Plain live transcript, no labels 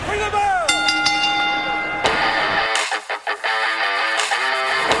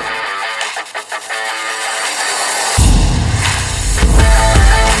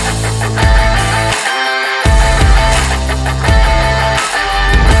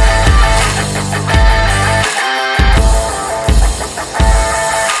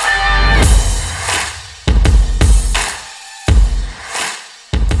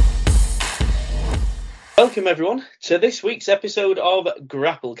Welcome everyone to this week's episode of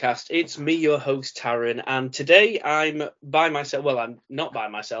Grapplecast. It's me, your host Taran, and today I'm by myself. Well, I'm not by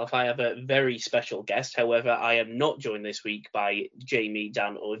myself. I have a very special guest. However, I am not joined this week by Jamie,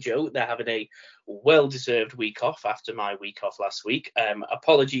 Dan, or Joe. They're having a well-deserved week off after my week off last week.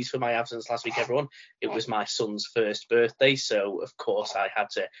 Apologies for my absence last week, everyone. It was my son's first birthday, so of course I had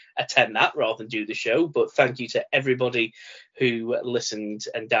to attend that rather than do the show. But thank you to everybody who listened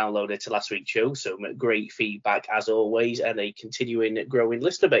and downloaded to last week's show. So great feedback as always, and a continuing growing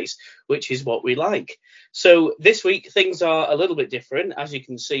listener base, which is what we like. So this week things are a little bit different. As you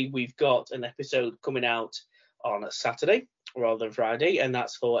can see, we've got an episode coming out on Saturday rather than Friday, and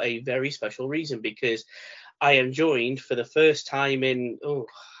that's for a very special reason, because I am joined for the first time in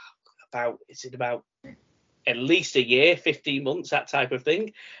about at least a year, 15 months, that type of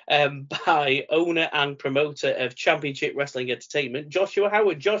thing, by owner and promoter of Championship Wrestling Entertainment, Joshua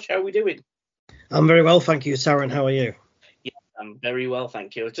Howard. Josh, how are we doing? I'm very well, thank you, Taran. How are you? Yeah, I'm very well,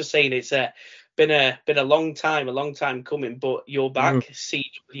 thank you. I was just saying it's been a long time coming, but you're back.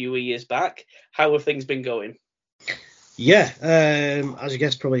 CWE is back. How have things been going? Yeah, as I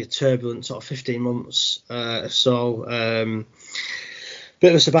guess, probably a turbulent sort of 15 months. Bit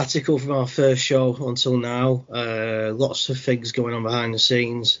of a sabbatical from our first show until now. Lots of things going on behind the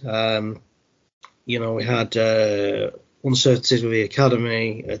scenes. We had uncertainties with the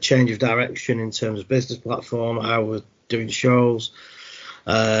academy, a change of direction in terms of business platform, how we're doing shows,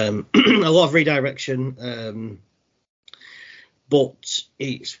 a lot of redirection. But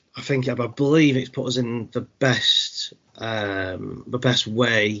I believe it's put us in the best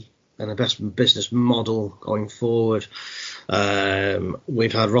way and the best business model going forward.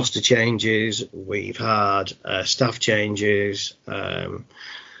 We've had roster changes, we've had staff changes, and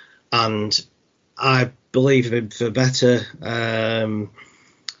I believe for better.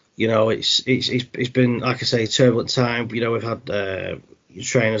 It's been, like I say, a turbulent time. We've had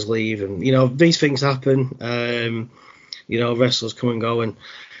trainers leave, and these things happen. Wrestlers come and go, and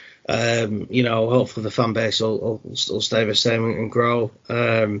hopefully the fan base will stay the same and grow.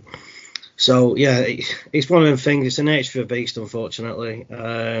 So yeah, it's one of them things. It's the nature of the beast, unfortunately.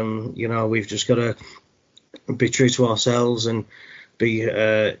 We've just got to be true to ourselves and be,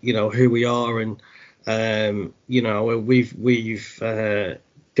 who we are. And we've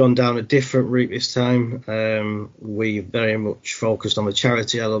gone down a different route this time. We very much focused on the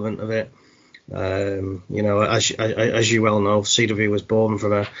charity element of it. As you well know, CW was born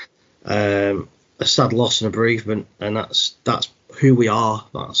from a sad loss and a bereavement, and that's who we are.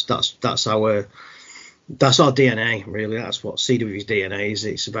 That's our DNA, really. That's what CW's DNA is.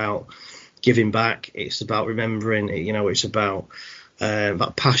 It's about giving back. It's about remembering. It's about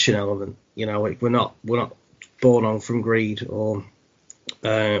that passion element. We're not born on from greed or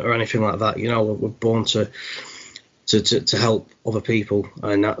anything like that. We're born to help other people,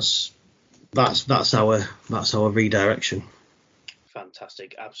 and that's our redirection.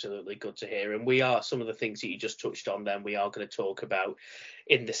 Fantastic, absolutely good to hear. And we are, some of the things that you just touched on then, we are going to talk about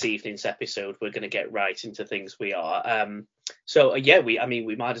in this evening's episode. We're going to get right into things we are.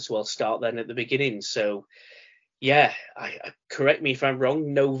 We might as well start then at the beginning. So yeah, correct me if I'm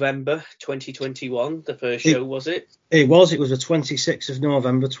wrong, November 2021, the first show, was it? It was the 26th of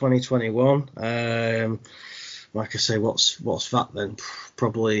November 2021. Like I say, what's that then?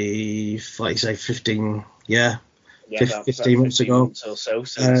 Probably, like you say, 15 months ago. Months or so.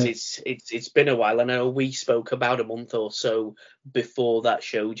 So it's been a while. I know we spoke about a month or so before that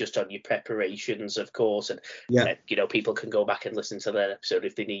show, just on your preparations, of course. And people can go back and listen to that episode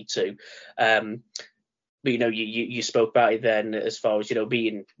if they need to. But you spoke about it then, as far as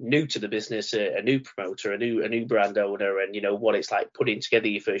being new to the business, a new promoter, a new brand owner, and what it's like putting together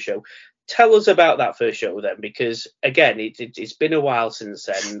your first show. Tell us about that first show then, because again, it's been a while since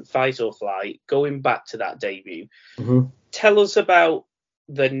then. Fight or Flight, going back to that debut. Mm-hmm. Tell us about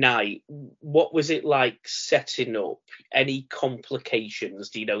the night. What was it like setting up? Any complications?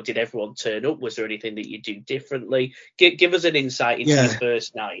 Did everyone turn up? Was there anything that you do differently? Give us an insight into your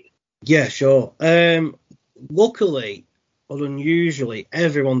first night. Yeah, sure. Luckily, or unusually,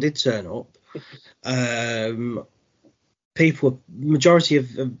 everyone did turn up. Majority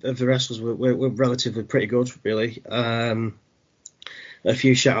of the wrestlers were relatively pretty good, really. A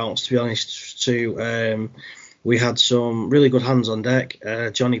few shout outs, to be honest, to we had some really good hands on deck.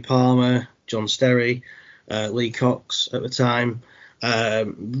 Johnny Palmer, John Sterry, Lee Cox at the time.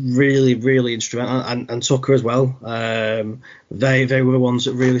 Really, really instrumental, and Tucker as well. They were the ones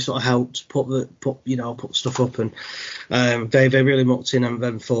that really sort of helped put stuff up, and they really mucked in on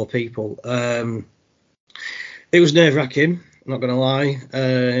them four people. It was nerve wracking, I'm not going to lie.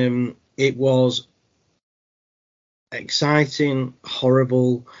 It was exciting,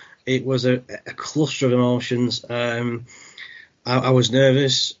 horrible. It was a cluster of emotions. I was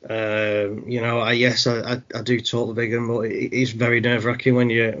nervous. I do talk the big one, but it's very nerve wracking when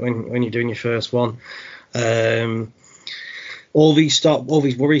you're doing your first one. All these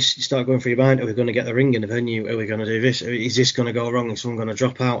worries start going through your mind. Are we going to get the ring in the venue? Are we going to do this? Is this going to go wrong? Is someone going to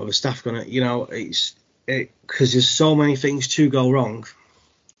drop out? Are the staff going to, because there's so many things to go wrong.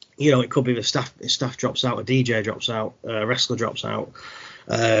 It could be the staff drops out, a DJ drops out, a wrestler drops out,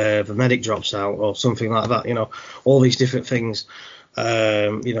 the medic drops out, or something like that. All these different things.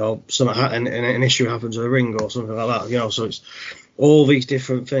 An issue happens with a ring or something like that. So it's all these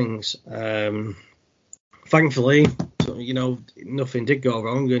different things. Thankfully, nothing did go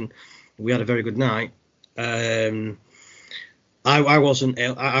wrong, and we had a very good night. I wasn't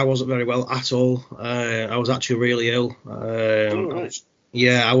ill. I wasn't very well at all. I was actually really ill. Right.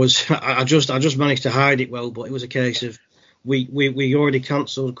 I was. I just managed to hide it well, but it was a case of we already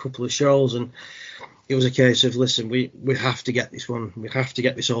cancelled a couple of shows, and it was a case of, listen, we have to get this one. We have to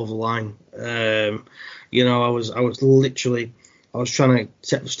get this over the line. I was literally. I was trying to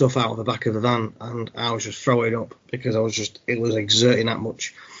take the stuff out of the back of the van, and I was just throwing up because it was exerting that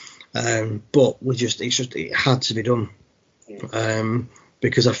much. But it had to be done.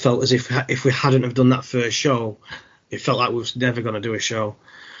 Because I felt as if we hadn't have done that first show, it felt like we was never going to do a show.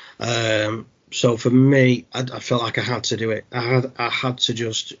 So for me, I felt like I had to do it. I had to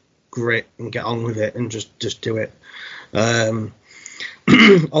just grit and get on with it and just do it.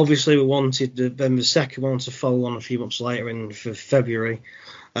 Obviously, we wanted the second one to follow on a few months later for February.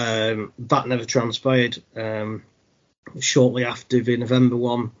 That never transpired. Shortly after the November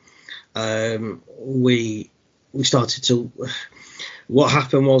one, we started to. What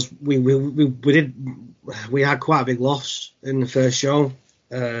happened was we had quite a big loss in the first show.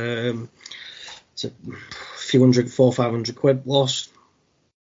 It's a few hundred, £400-500 loss,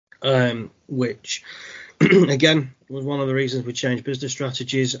 which. Again, was one of the reasons we changed business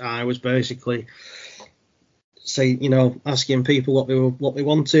strategies. I was basically asking people what they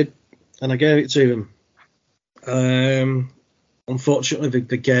wanted, and I gave it to them. Unfortunately,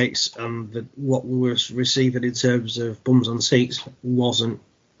 the gates and what we were receiving in terms of bums on seats wasn't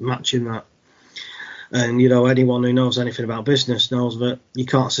matching that. And anyone who knows anything about business knows that you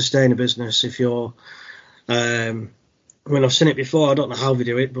can't sustain a business if you're. I've seen it before. I don't know how they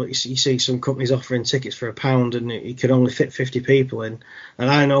do it, but you see some companies offering tickets for £1 and you can only fit 50 people in. And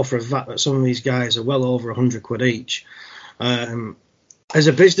I know for a fact that some of these guys are well over £100 each. As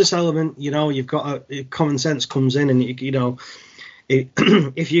a business element, you've got common sense comes in, and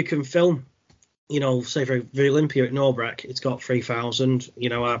if you can film, say for the Olympia at Norbreck, it's got 3,000.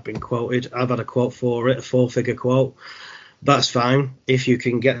 I've been quoted. I've had a quote for it, a 4-figure quote. That's fine. If you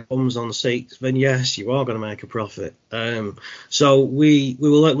can get bums on seats, then yes, you are going to make a profit. So we were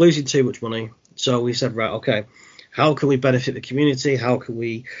losing too much money. So we said, right, okay, how can we benefit the community? How can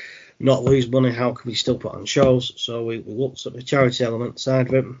we not lose money? How can we still put on shows? So we looked at the charity element side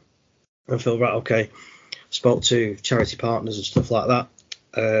of it and felt, right, okay, spoke to charity partners and stuff like that.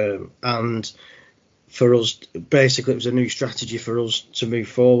 And for us, basically, it was a new strategy for us to move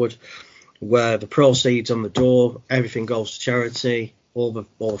forward, where the proceeds on the door, everything goes to charity, all the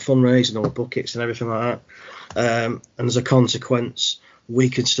fundraising, all the buckets and everything like that. And as a consequence, we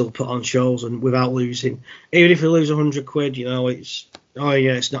can still put on shows and without losing. Even if we lose £100,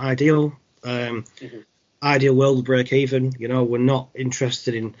 it's not ideal. Ideal world, break even. We're not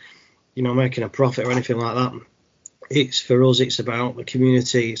interested in, making a profit or anything like that. It's for us. It's about the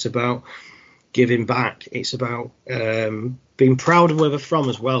community. It's about giving back. It's about being proud of where we're from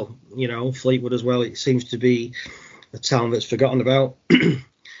as well. Fleetwood as well. It seems to be a town that's forgotten about. I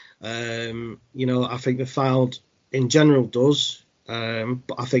think the Fylde in general does,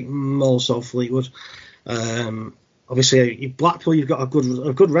 but I think more so Fleetwood. Obviously, Blackpool, you've got a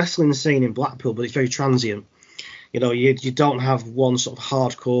good wrestling scene in Blackpool, but it's very transient. You don't have one sort of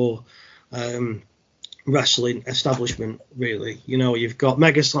hardcore wrestling establishment, really. You've got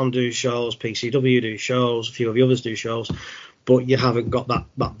Megaslam do shows, PCW do shows, a few of the others do shows, but you haven't got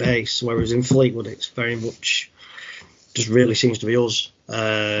that base. Whereas in Fleetwood, it's very much just really seems to be us.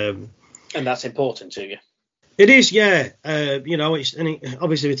 And that's important to you. It is, yeah.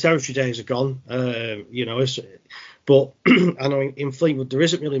 Obviously the territory days are gone. But I know in Fleetwood there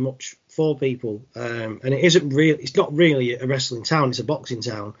isn't really much for people, and it's not really a wrestling town. It's a boxing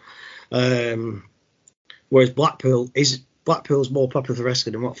town. Whereas Blackpool's more popular for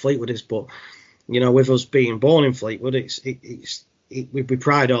wrestling than what Fleetwood is. But with us being born in Fleetwood, we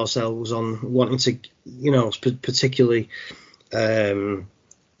pride ourselves on wanting to, particularly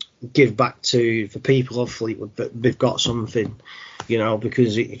give back to the people of Fleetwood that they've got something,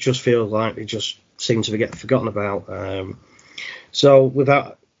 because it just feels like they just seem to get forgotten about. So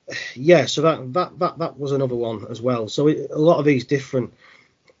without, so that was another one as well. So a lot of these different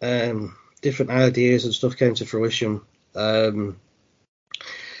ideas and stuff came to fruition.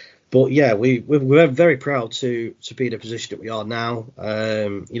 But yeah, we're very proud to be in a position that we are now.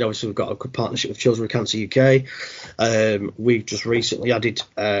 So we've got a good partnership with Children with Cancer UK. We've just recently added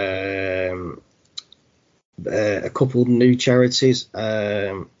a couple of new charities.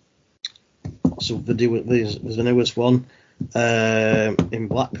 So there's the newest one in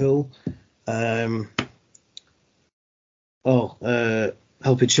Blackpool.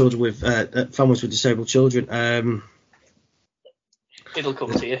 Helping children with families with disabled children. It'll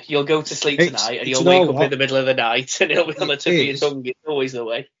come to you. You'll go to sleep tonight and you'll wake up in the middle of the night and it'll be on the tip of your tongue. It's always the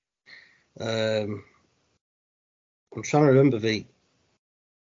way. I'm trying to remember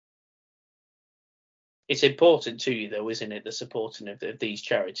It's important to you though, isn't it? The supporting of these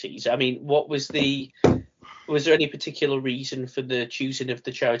charities. I mean, was there any particular reason for the choosing of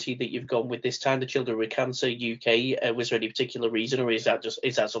the charity that you've gone with this time, the Children with Cancer UK? Was there any particular reason, or is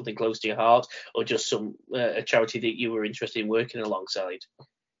that something close to your heart, or just a charity that you were interested in working alongside?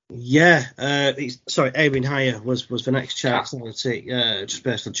 Yeah, Aiming Higher was the next charity, just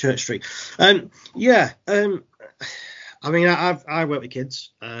based on Church Street. I mean, I work with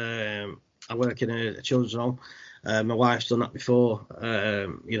kids. I work in a children's home. My wife's done that before.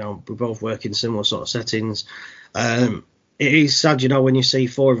 We both work in similar sort of settings. It is sad, when you see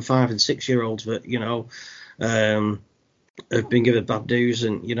 4 and 5 and 6 year olds that, have been given bad news,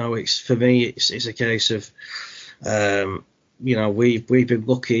 and it's, for me, it's a case of, we've been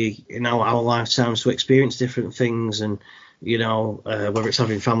lucky in our lifetimes to experience different things, and whether it's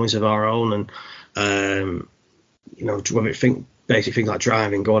having families of our own, and whether it's basic things like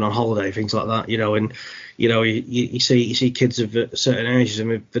driving, going on holiday, things like that, and you see kids of certain ages and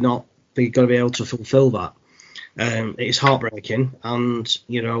they've got to be able to fulfil that. It's heartbreaking, and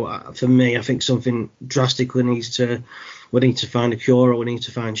for me, I think something drastically we need to find a cure, or we need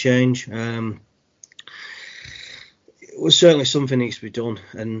to find change. Certainly something needs to be done,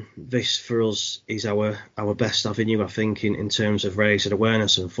 and this for us is our best avenue, I think, in terms of raising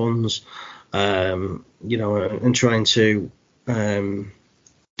awareness and funds, and trying to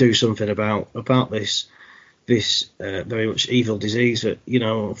do something about this very much evil disease that,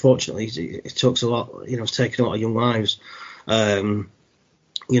 unfortunately it takes a lot, it's taken a lot of young lives, and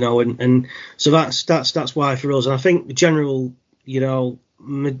so that's why for us, and I think the general,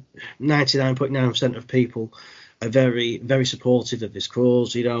 99.9% of people are very, very supportive of this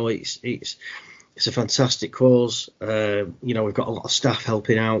cause. It's a fantastic cause. We've got a lot of staff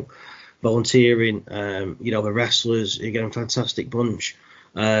helping out, volunteering. The wrestlers, again, a fantastic bunch.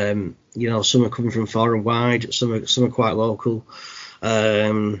 Some are coming from far and wide, some are quite local.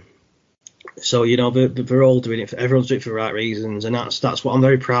 So they're all doing it. Everyone's doing it for the right reasons, and that's what I'm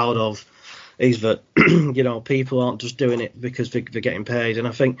very proud of. Is that people aren't just doing it because they're getting paid. And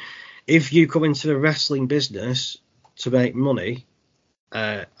I think if you come into the wrestling business to make money,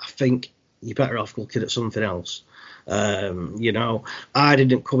 I think you're better off looking at something else. I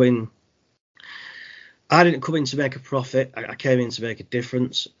didn't come in to make a profit. I came in to make a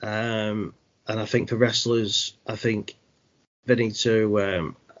difference. And I think for wrestlers, I think they need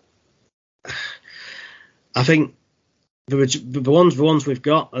to. I think the ones we've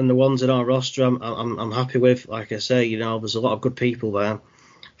got and the ones in our roster, I'm happy with. Like I say, there's a lot of good people there.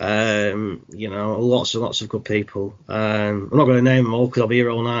 Lots and lots of good people. I'm not going to name them all because I'll be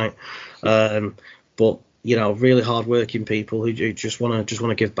here all night. But really hard-working people who just want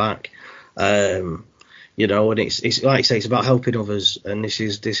to give back. And it's like I say, it's about helping others, and this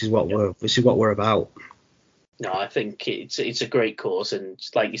is what we're about. No, I think it's a great cause, and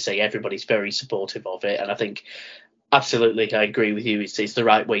like you say, everybody's very supportive of it, and I think absolutely I agree with you. It's the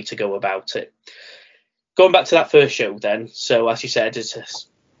right way to go about it. Going back to that first show, then. So as you said,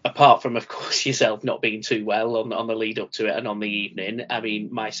 apart from, of course, yourself not being too well on the lead up to it and on the evening, I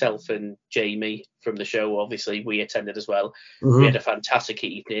mean, myself and Jamie from the show, obviously, we attended as well. Mm-hmm. We had a fantastic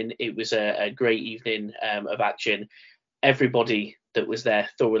evening. It was a great evening of action. Everybody that was there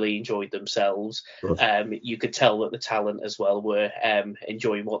thoroughly enjoyed themselves. You could tell that the talent as well were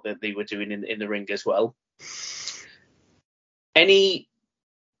enjoying what they were doing in the ring as well. Any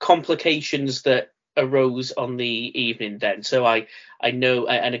complications that arose on the evening then? So I know,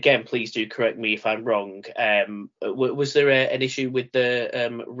 and again, please do correct me if I'm wrong, was there an issue with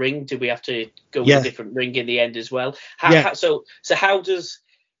the ring? Did we have to go with a different ring in the end as well? So how does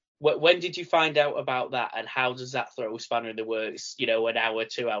When did you find out about that, and how does that throw a spanner in the works? You know, an hour,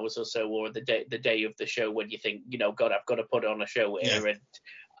 2 hours or so, or the day of the show when you think, you know, God, I've got to put on a show here, and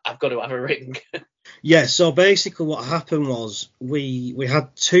I've got to have a ring. Yeah, so basically what happened was we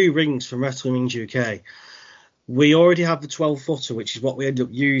had 2 rings from Wrestling Rings UK. We already had the 12-footer, which is what we ended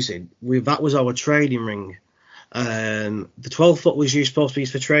up using. That was our training ring. The 12-foot was supposed to be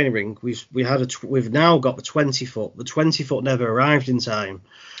used for training ring. We've now got the 20-foot. The 20-foot never arrived in time.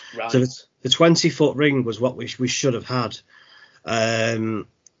 Right. So the 20-foot ring was what we should have had.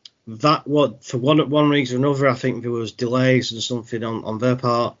 That for one reason or another, I think there was delays and something on their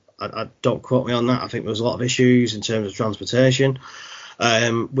part. I don't quote me on that. I think there was a lot of issues in terms of transportation.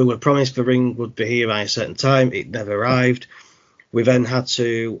 We were promised the ring would be here by a certain time. It never arrived. We then had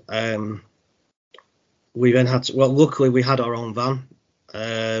to. Well, luckily we had our own van.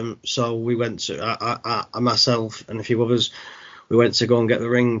 So we went to myself and a few others. We went to go and get the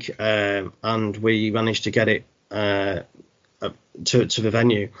ring, and we managed to get it to the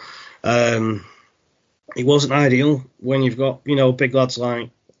venue. It wasn't ideal when you've got, you know, big lads like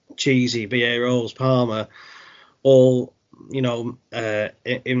Cheesy, B.A. Rose, Palmer, all, you know,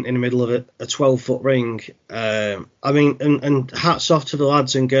 in the middle of a 12-foot ring. I mean, and hats off to the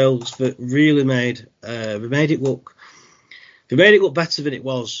lads and girls that really made it look better than it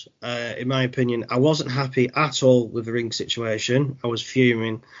was, in my opinion. I wasn't happy at all with the ring situation. I was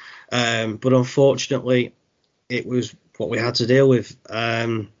fuming, but unfortunately, it was what we had to deal with.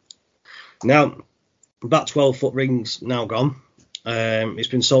 Now, that 12-foot ring's now gone. It's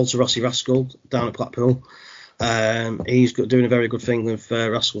been sold to Rossi Rascal down at Blackpool. He's doing a very good thing with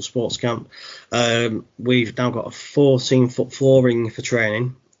Rascal Sports Camp. We've now got a 14-foot floor ring for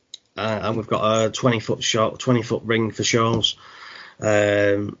training, and we've got a 20-foot ring for shows.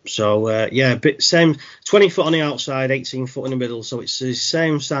 Same 20 foot on the outside, 18 foot in the middle. So it's the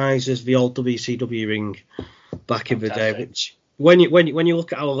same size as the old WCW ring back in the day. Which when you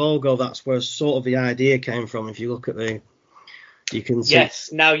look at our logo, that's where sort of the idea came from. If you look at you can see.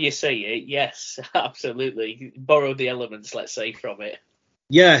 Yes, now you see it. Yes, absolutely. Borrowed the elements, let's say, from it.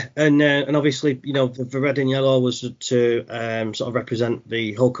 Yeah, and obviously, you know, the red and yellow was to sort of represent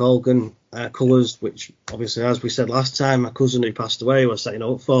the Hulk Hogan colours, which obviously, as we said last time, my cousin who passed away was setting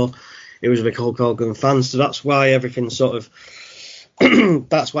up for. He was a big Hulk Hogan fan, so that's why everything sort of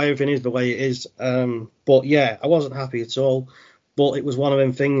that's why everything is the way it is. But yeah, I wasn't happy at all. But it was one of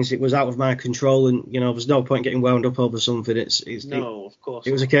them things. It was out of my control, and you know, there's no point getting wound up over something. Of course.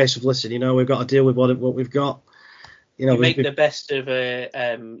 It was a case of, listen, you know, we've got to deal with what we've got. You know, you make the best of a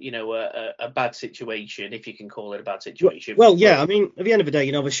bad situation, if you can call it a bad situation. Well, yeah. I mean, at the end of the day,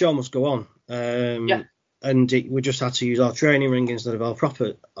 you know, the show must go on. And we just had to use our training ring instead of our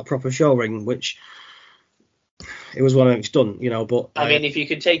proper show ring, which it was one of it's done, you know. But I mean, if you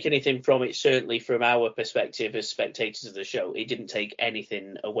could take anything from it, certainly from our perspective as spectators of the show, it didn't take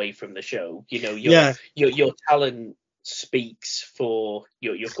anything away from the show. You know, your talent speaks for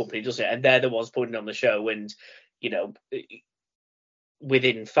your company, doesn't it? And they're the ones putting on the show, and you know,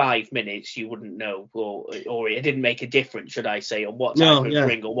 within 5 minutes you wouldn't know, or it didn't make a difference, should I say, on what type of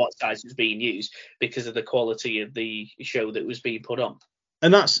ring or what size was being used, because of the quality of the show that was being put on.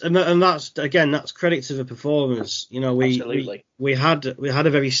 And that's again, that's credit to the performers. You know, we had a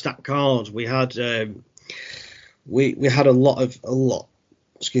very stacked card. We had we had a lot of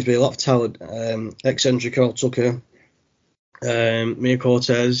talent. Eccentrico, Tucker, Mia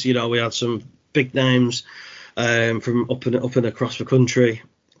Cortez. You know, we had some big names from up and across the country.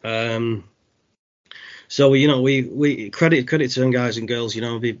 So you know, we credit to them guys and girls. You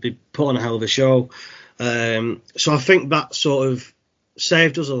know, they put on a hell of a show. So I think that sort of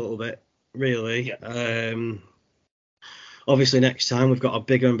saved us a little bit, really. Yeah. Obviously, next time we've got a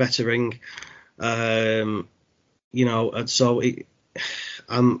bigger and better ring. You know, and so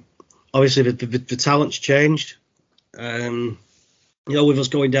obviously the talent's changed. You know, with us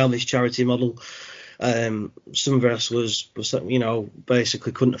going down this charity model, some wrestlers, you know,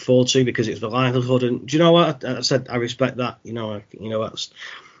 basically couldn't afford to because it's the livelihood. And do you know what? I said I respect that. You know,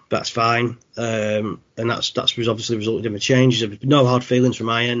 that's fine. And that's obviously resulted in the changes. There's no hard feelings from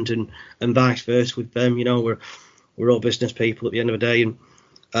my end, and vice versa with them. You know, we're all business people at the end of the day, and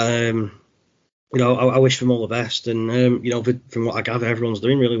you know, I wish them all the best. And you know, from what I gather, everyone's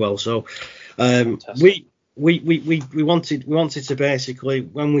doing really well. So we wanted to basically,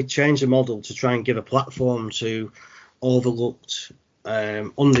 when we changed the model, to try and give a platform to overlooked,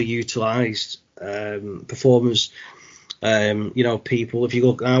 underutilized performers. You know, people. If you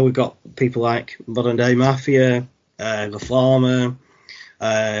look now, we've got people like Modern Day Mafia, The Farmer,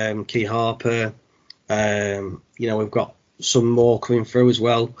 Key Harper. You know, we've got some more coming through as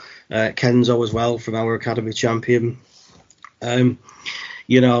well. Kenzo as well from our academy champion. The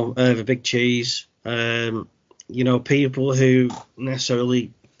Big Cheese. People who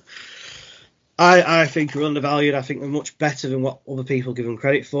necessarily I think are undervalued. I think they're much better than what other people give them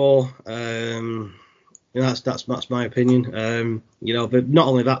credit for. That's my opinion. But not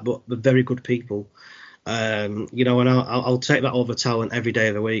only that, but they're very good people. And I'll take that over talent every day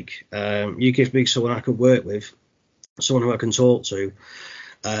of the week. You give me someone I can work with, someone who I can talk to,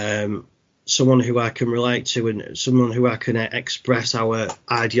 someone who I can relate to, and someone who I can express our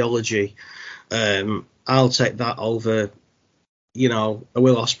ideology. I'll take that over, a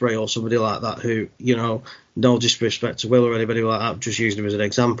Will Ospreay or somebody like that who, no disrespect to Will or anybody like that, just using him as an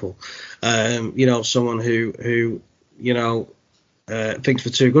example. Someone who thinks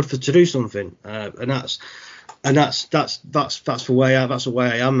we're too good to do something, and that's the way I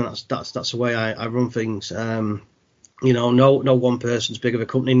am, and that's the way I run things. No one person's big of a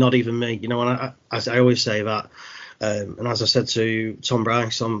company, not even me. And I always say that. And as I said to Tom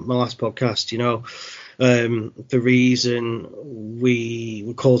Bryce on my last podcast, the reason we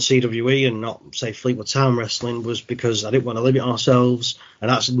were called CWE and not, say, Fleetwood Town Wrestling was because I didn't want to limit ourselves.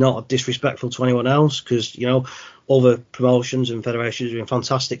 And that's not disrespectful to anyone else, because, other promotions and federations are doing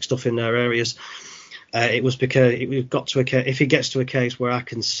fantastic stuff in their areas. It was because it got to if it gets to a case where I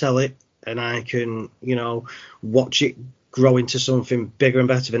can sell it and I can, watch it grow into something bigger and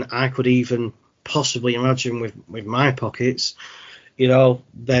better than I could even possibly imagine with my pockets,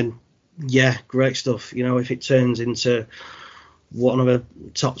 then yeah, great stuff. If it turns into one of the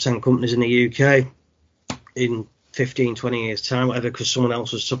top 10 companies in the UK in 15, 20 years time, whatever, because someone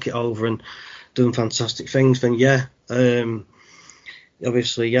else has took it over and done fantastic things, then yeah,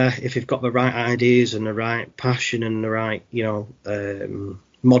 obviously, yeah, if you've got the right ideas and the right passion and the right,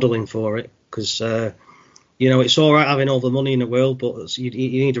 modelling for it, because it's all right having all the money in the world, but you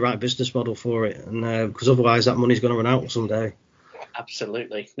need the right business model for it, and because otherwise that money's going to run out someday.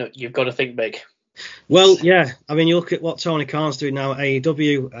 Absolutely. No, you've got to think big. Well, yeah, I mean, you look at what Tony Khan's doing now at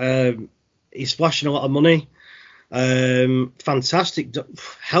AEW. He's splashing a lot of money. Fantastic,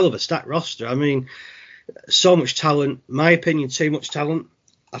 hell of a stacked roster. I mean, so much talent. My opinion, too much talent.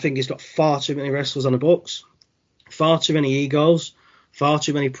 I think he's got far too many wrestlers on the books, far too many egos, far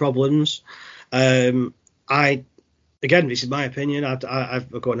too many problems. Again, this is my opinion. I've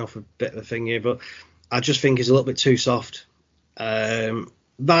going off a bit of a thing here, but I just think he's a little bit too soft.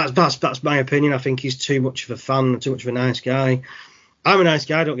 That's my opinion. I think he's too much of a fan, too much of a nice guy. I'm a nice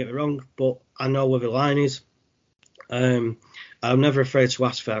guy, don't get me wrong, but I know where the line is. I'm never afraid to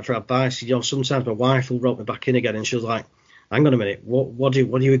ask for advice. Sometimes my wife will rope me back in again, and she'll like, "Hang on a minute, what do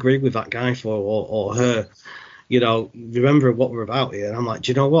you agree with that guy for, or her? Remember what we're about here." And I'm like,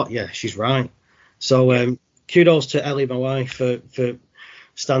 "Do you know what? Yeah, she's right." So kudos to Ellie, my wife, for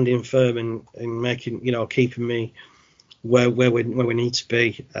standing firm and making, keeping me where we need to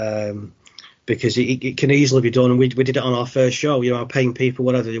be, because it can easily be done. And we did it on our first show, paying people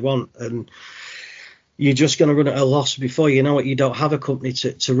whatever they want, and you're just going to run at a loss before you know it. You don't have a company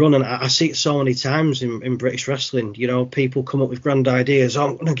to run. And I see it so many times in British wrestling. People come up with grand ideas.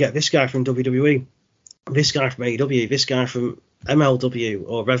 I'm going to get this guy from WWE, this guy from AEW, this guy from MLW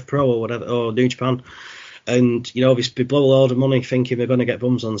or Rev Pro or whatever, or New Japan. And, they blow a load of money thinking they're going to get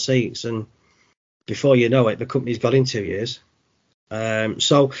bums on seats. And before you know it, the company's got in 2 years.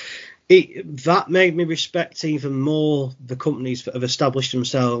 So that made me respect even more the companies that have established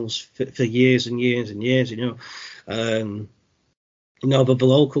themselves for years and years and years, but the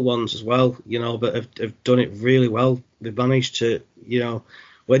local ones as well, that have done it really well. They've managed to,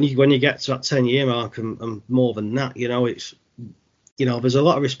 when you get to that 10-year mark and more than that, it's, there's a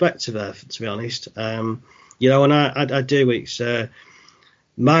lot of respect there, to be honest. And I do. It's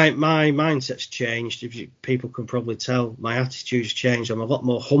my mindset's changed. People can probably tell, my attitude's changed. I'm a lot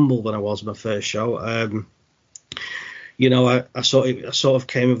more humble than I was my first show. I sort of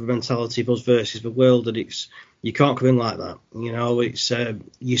came with a mentality of us versus the world, and it's, you can't come in like that. It's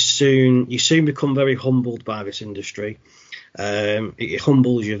you soon become very humbled by this industry. It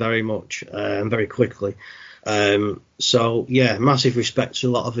humbles you very much, very quickly. So yeah, massive respect to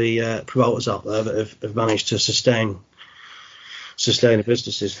a lot of the promoters out there that have managed to sustain the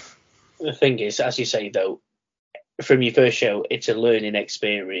businesses. The thing is, as you say though, from your first show, it's a learning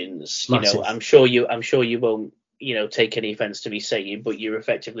experience. Massive. I'm sure you won't, take any offense to me saying, but you're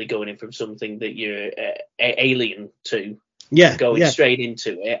effectively going in from something that you're alien to. Yeah. Going straight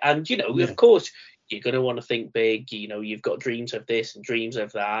into it, and of course, you're going to want to think big. You've got dreams of this and dreams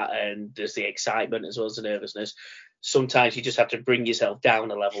of that, and there's the excitement as well as the nervousness. sometimes you just have to bring yourself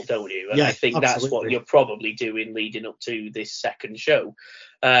down a level, don't you? And Yeah, I think absolutely. that's what you're probably doing leading up to this second show.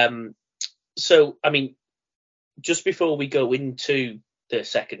 So, I mean, just before we go into the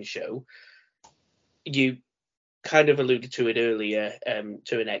second show, you kind of alluded to it earlier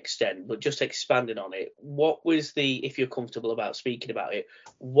to an extent, but just expanding on it, what was if you're comfortable about speaking about it,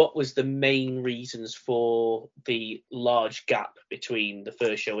 what was the main reasons for the large gap between the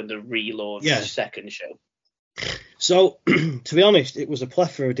first show and the relaunched second show? So, to be honest, it was a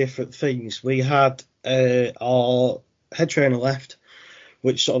plethora of different things. We had our head trainer left,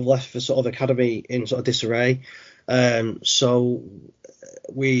 which sort of left the sort of academy in sort of disarray. So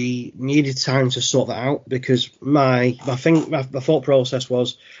we needed time to sort that out, because my thought process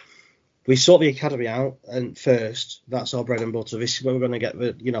was, we sort the academy out and first, that's our bread and butter. This is where we're going to get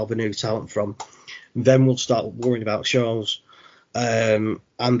the new talent from. Then we'll start worrying about shows. And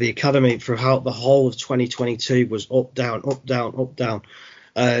the academy throughout the whole of 2022 was up, down, up, down, up, down.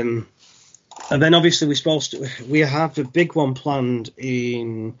 And then obviously we have a big one planned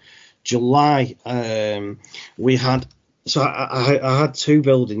in July. We had, so I had two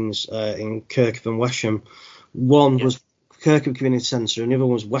buildings in Kirkham and Wesham. One was Kirkham Community Centre, and the other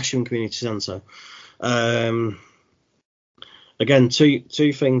one was Wesham Community Centre. Again,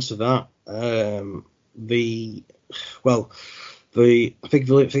 two things to that. I think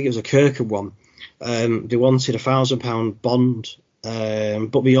it was a Kirkham one. They wanted £1,000 bond,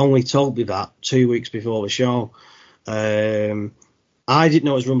 but they only told me that 2 weeks before the show. I didn't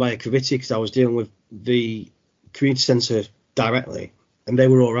know it was run by a committee, because I was dealing with the community centre directly, and they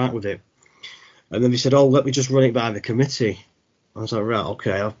were all right with it. And then they said, "Oh, let me just run it by the committee." I was like, "Right,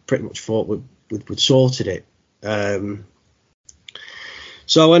 okay." I pretty much thought we'd sorted it.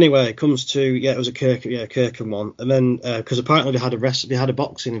 So anyway, it comes to it was a Kirkham one, and then because apparently they had a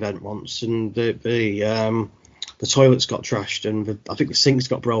boxing event once, and the toilets got trashed, and I think the sinks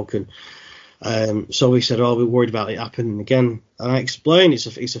got broken. So we said, "Oh, we're worried about it happening again." And I explained it's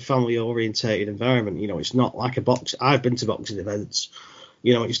a family orientated environment. It's not like a box. I've been to boxing events.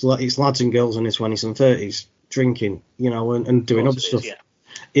 It's lads and girls in their 20s and 30s drinking, and doing other stuff. Yeah.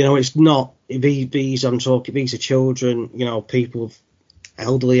 It's not these. I'm talking. These are children. People of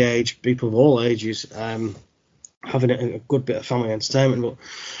elderly age, people of all ages, having a good bit of family entertainment. But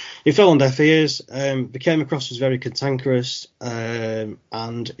it fell on deaf ears. Became across as very cantankerous,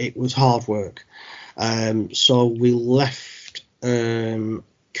 and it was hard work. So we left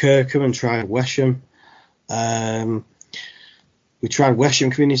Kirkham and tried Wesham. We tried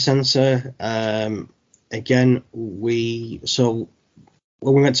Wesham Community Centre. Again, when we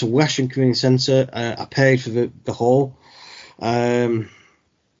went to Wesham Community Centre, I paid for the hall,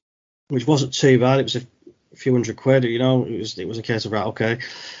 which wasn't too bad. It was a few £100. It was a case of, right, okay.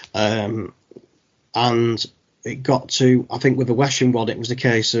 And it got to, I think with the Wesham one, it was a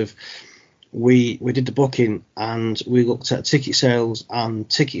case of we did the booking and we looked at ticket sales, and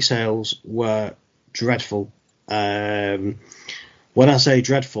ticket sales were dreadful. When I say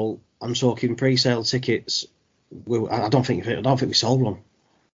dreadful, I'm talking pre-sale tickets. I don't think we sold one.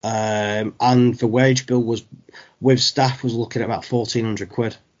 And the wage bill was with staff was looking at about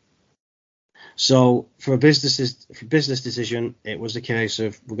 £1,400. So for a business decision, it was a case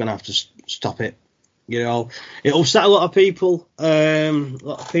of we're going to have to stop it. It upset a lot of people. But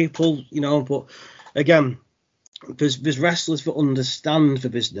again, there's wrestlers that understand the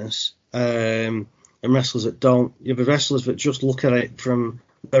business, and wrestlers that don't. You have wrestlers that just look at it from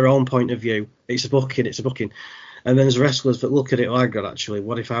their own point of view. It's a booking. And then there's wrestlers that look at it, oh, God, actually,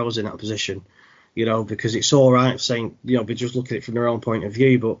 what if I was in that position? Because it's all right saying, they just look at it from their own point of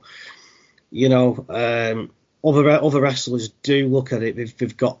view. But, other wrestlers do look at it.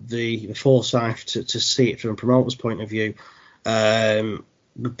 They've got the foresight to see it from a promoter's point of view. The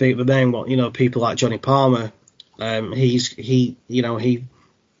main one, people like Johnny Palmer, he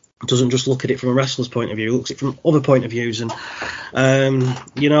doesn't just look at it from a wrestler's point of view. He looks at it from other point of views. And,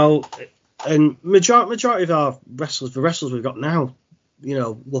 and majority of our wrestlers, the wrestlers we've got now,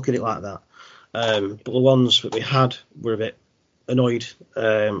 look at it like that. But the ones that we had were a bit annoyed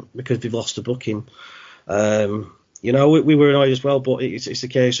because we've lost a booking. We were annoyed as well, but it's a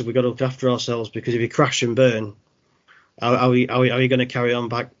case of we've got to look after ourselves, because if you crash and burn, how are you going to carry on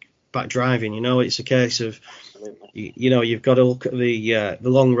back driving? It's a case of, you've got to look at the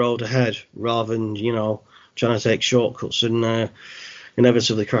long road ahead rather than, trying to take shortcuts and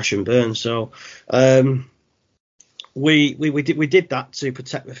inevitably crash and burn. So we did that to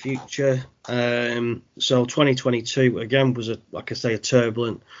protect the future. So 2022 again was a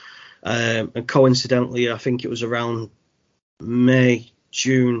turbulent, and coincidentally I think it was around May,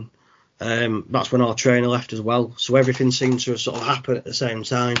 June, That's when our trainer left as well. So everything seemed to sort of happen at the same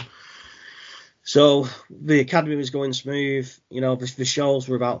time. So the academy was going smooth, the shows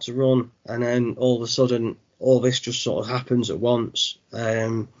were about to run, and then all of a sudden, all this just sort of happens at once.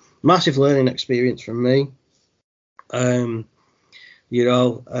 Massive learning experience from me.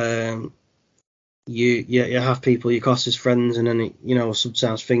 You have people you class as friends, and then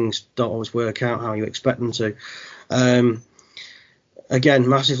sometimes things don't always work out how you expect them to. Again,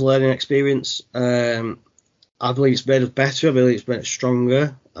 massive learning experience. I believe it's made us better. I believe it's made us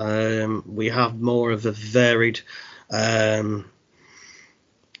stronger. We have more of a varied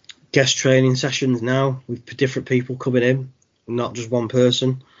guest training sessions now with different people coming in, not just one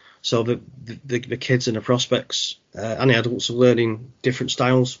person. So the kids and the prospects and the adults are learning different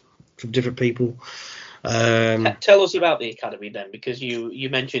styles from different people. Tell us about the academy then, because you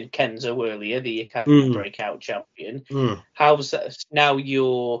mentioned Kenzo earlier, the academy breakout champion. How's that now?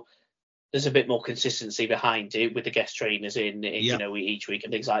 There's a bit more consistency behind it with the guest trainers in each week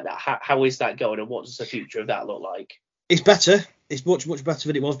and things like that. How is that going, and what does the future of that look like? It's better. It's much better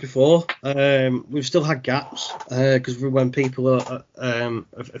than it was before. We've still had gaps because when people are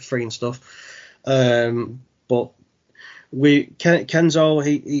free and stuff. But Kenzo,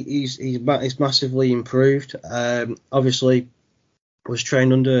 he's massively improved. Obviously, was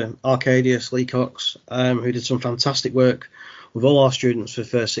trained under Arcadius Leacox, who did some fantastic work with all our students for the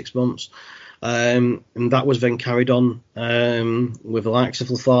first 6 months. And that was then carried on with the likes of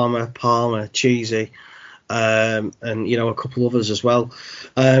LaFarmer, Palmer, Cheesy, and a couple others as well.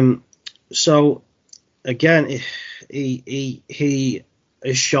 So again, he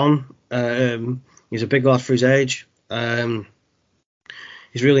is shone. He's a big lad for his age.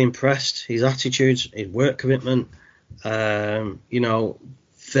 He's really impressed. His attitudes, his work commitment.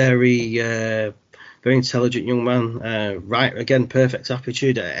 Very intelligent young man. Right, again, perfect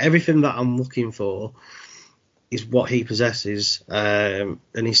aptitude. Everything that I'm looking for is what he possesses. And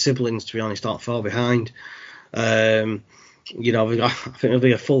his siblings, to be honest, aren't far behind. I think there'll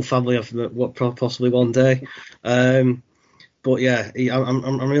be a full family of what possibly one day. But yeah,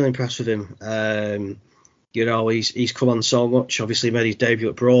 I'm really impressed with him. He's come on so much. Obviously, made his debut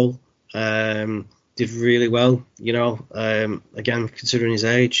at Brawl. Did really well. Again, considering his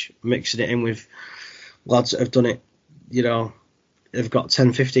age, mixing it in with lads that have done it. They've got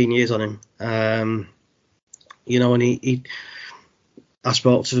 10, 15 years on him. And I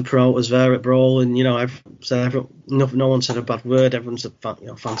spoke to the promoters there at Brawl, and no one said a bad word. Everyone said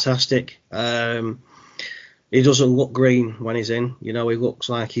fantastic. He doesn't look green when he's in. He looks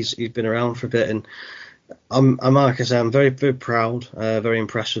like he's been around for a bit, and I'm like I say, I'm very, very proud, very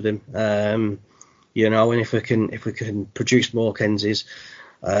impressed with him. And if we can produce more Kenzies,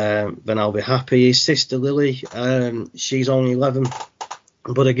 then I'll be happy. His sister Lily, she's only 11,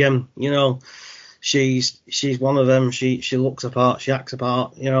 but again, she's one of them. She looks apart, she acts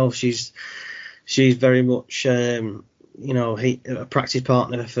apart. She's very much a practice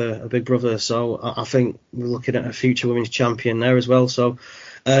partner for a big brother. So I think we're looking at a future women's champion there as well. So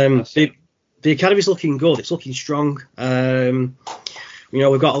the academy's looking good. It's looking strong. We've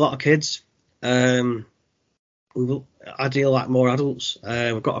got a lot of kids. Ideally like more adults.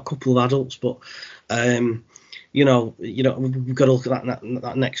 We've got a couple of adults, but we've got to look at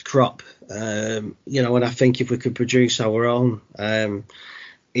that next crop. And I think if we could produce our own,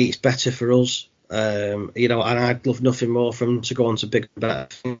 it's better for us. And I'd love nothing more for them to go on to bigger, better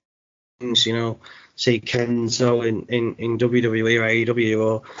things. See Kenzo in WWE or AEW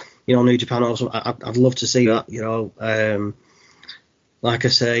or New Japan or something. I'd love to see that. Like I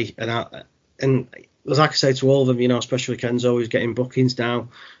say, and like I say to all of them, especially Kenzo, who's getting bookings now,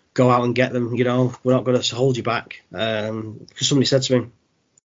 go out and get them. We're not going to hold you back. Because somebody said to me,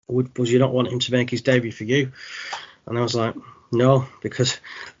 would you not want him to make his debut for you? And I was like, no, because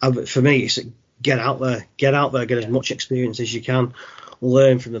for me, it's get out there, get as much experience as you can,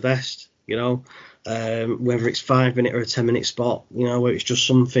 learn from the best. Whether it's 5 minute or a 10-minute spot, where it's just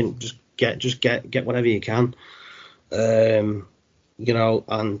something, just get whatever you can. And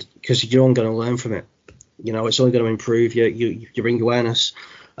because you're only going to learn from it. It's only going to improve your ring awareness,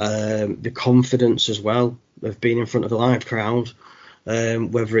 the confidence as well of being in front of a live crowd,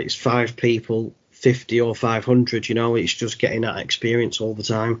 whether it's 5 people, 50 or 500, it's just getting that experience all the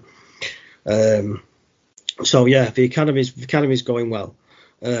time. So yeah, the academy's going well.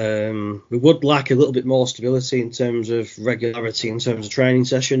 We would like a little bit more stability in terms of regularity, in terms of training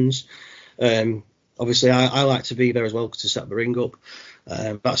sessions. Obviously, I like to be there as well to set the ring up.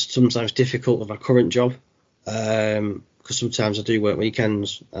 That's sometimes difficult with my current job because sometimes I do work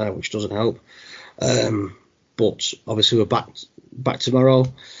weekends, which doesn't help. But obviously, we're back tomorrow.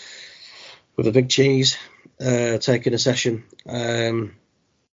 with a big cheese, taking a session.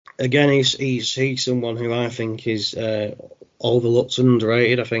 Again, he's someone who I think is overlooked and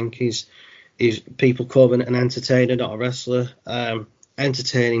underrated. I think he's people call him an entertainer, not a wrestler.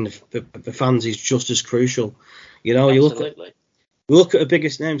 Entertaining the fans is just as crucial. You know, Absolutely. you look at the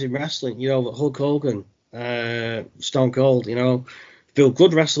biggest names in wrestling. You know, Hulk Hogan, Stone Cold. You know, they were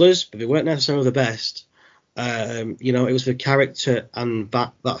good wrestlers, but they weren't necessarily the best. You know, it was the character and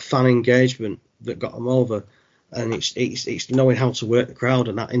that fan engagement that got them over, and it's knowing how to work the crowd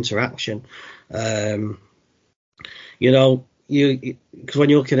and that interaction. You know, because when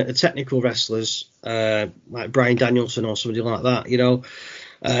you're looking at the technical wrestlers like Bryan Danielson or somebody like that, you know,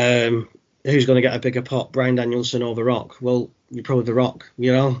 who's going to get a bigger pop, Bryan Danielson or The Rock? Well, you're probably The Rock,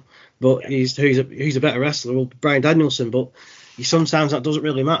 you know, but he's a better wrestler, well, Bryan Danielson, but sometimes that doesn't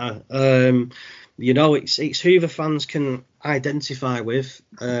really matter. You know, it's who the fans can identify with,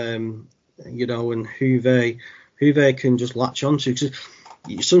 you know, and who they can just latch onto. Because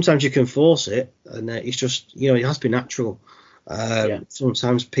sometimes you can force it, and it's just, you know, it has to be natural.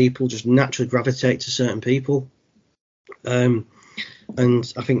 Sometimes people just naturally gravitate to certain people, and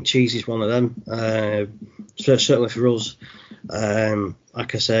I think Cheese is one of them. Certainly for us,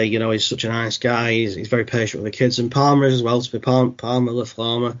 like I say, you know, he's such a nice guy. He's very patient with the kids, and Palmer as well. To be Palmer La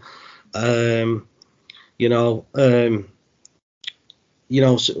Flama. You know,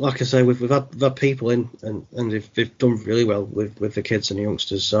 so like I say, we've had people in, and they've done really well with the kids and the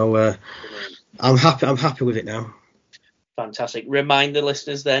youngsters. So I'm happy with it now. Fantastic. Remind the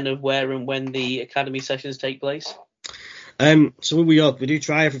listeners then of where and when the academy sessions take place. So we do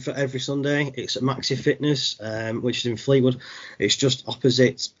try every Sunday. It's at Maxi Fitness, which is in Fleetwood. It's just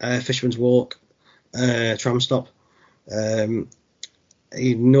opposite Fisherman's Walk tram stop. The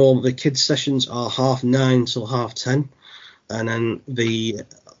kids sessions are 9:30 till 10:30, and then the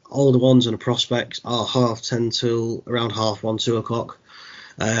older ones and the prospects are 10:30 till around 1:30, 2 o'clock.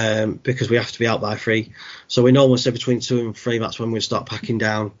 Because we have to be out by 3. So we normally say between 2 and 3, that's when we start packing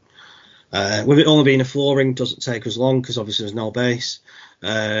down. With it only being a flooring, doesn't take us long because obviously there's no base.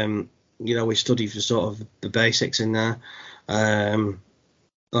 You know, we study for sort of the basics in there.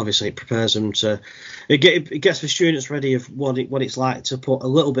 Obviously it prepares them to, it gets the students ready of what it's like to put a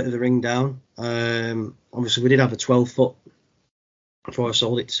little bit of the ring down. Obviously we did have a 12-foot before I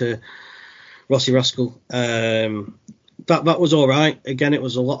sold it to Rossi Rascal. That was all right. Again, it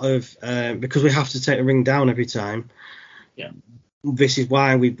was a lot of because we have to take the ring down every time. Yeah. This is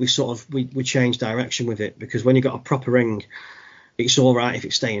why we changed direction with it, because when you got a proper ring, it's all right if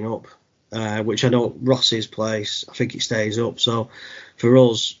it's staying up. Which I know Rossi's place, I think it stays up. So for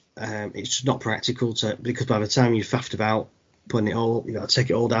us, it's just not practical because by the time you've faffed about putting it all up, you got to take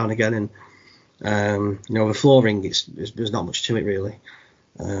it all down again. And you know, the flooring, there's not much to it really.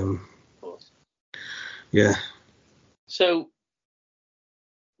 Yeah. So,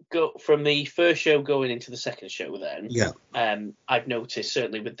 go from the first show going into the second show then. Yeah. I've noticed,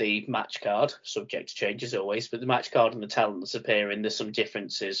 certainly with the match card, subject to change as always, but the match card and the talent that's appearing, there's some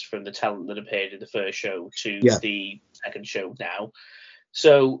differences from the talent that appeared in the first show to the second show now.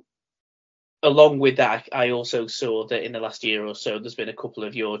 So, along with that, I also saw that in the last year or so, there's been a couple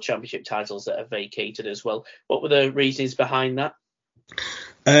of your championship titles that are vacated as well. What were the reasons behind that?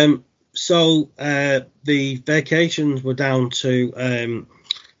 So the vacations were down to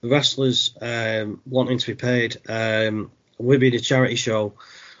the wrestlers wanting to be paid. We being a charity show,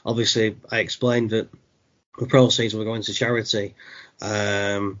 obviously I explained that the proceeds were going to charity,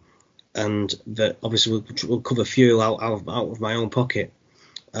 and that obviously we'll cover fuel out of my own pocket.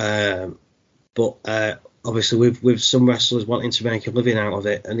 But obviously with some wrestlers wanting to make a living out of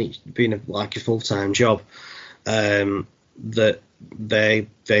it, and it being like a full-time job, that they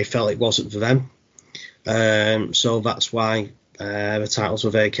felt it wasn't for them. So that's why the titles were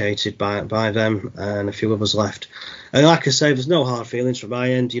vacated by them, and a few of us left. And like I say, there's no hard feelings from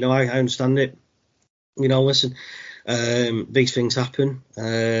my end. You know, I understand it. You know, listen, these things happen.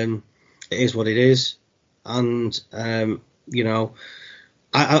 It is what it is. And, you know,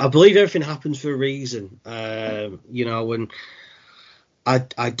 I believe everything happens for a reason. You know, and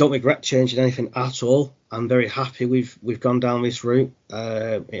I don't regret changing anything at all. I'm very happy we've gone down this route.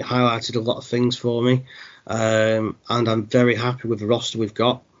 It highlighted a lot of things for me, and I'm very happy with the roster we've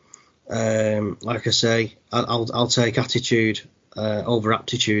got. Like I say, I'll take attitude over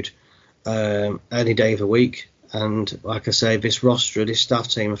aptitude any day of the week. And like I say, this roster, this staff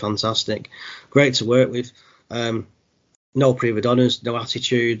team are fantastic, great to work with. No prima donnas, no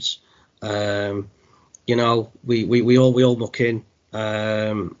attitudes. You know, we all muck in.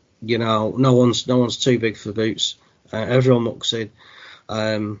 You know, no one's too big for the boots. Everyone mucks in,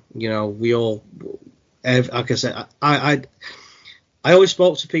 You know, we all, like I said, I always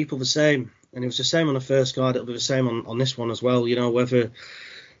spoke to people the same, and it was the same on the first card. It'll be the same on this one as well. You know, whether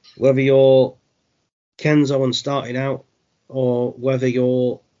you're Kenzo and starting out, or whether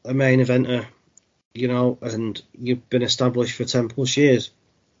you're a main eventer, you know, and you've been established for 10 plus years.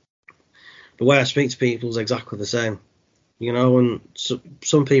 The way I speak to people is exactly the same, you know, and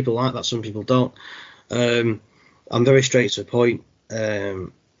some people like that, some people don't. I'm very straight to the point.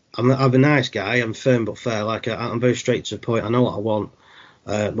 I'm a nice guy. I'm firm but fair. Like I'm very straight to the point. I know what I want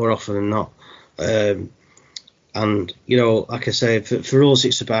more often than not. And you know, like I say, for us,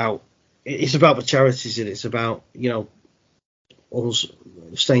 it's about the charities, and it's about, you know, us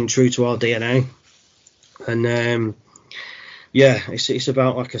staying true to our DNA. And yeah, it's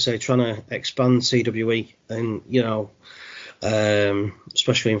about, like I say, trying to expand CWE, and you know,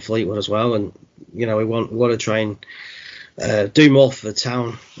 especially in Fleetwood as well. And you know, we want to try and do more for the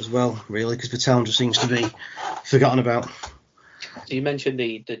town as well, really, because the town just seems to be forgotten about. So you mentioned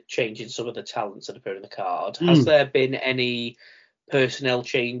the change in some of the talents that appear in the card. Has there been any personnel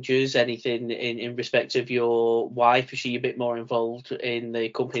changes, anything in respect of your wife? Is she a bit more involved in the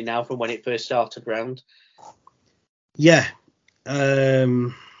company now from when it first started round? Yeah.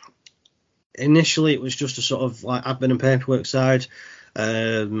 Initially, it was just a sort of like admin and paperwork side.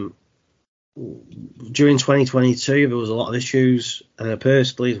 During 2022, there was a lot of issues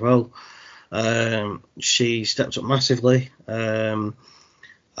personally as well. She stepped up massively because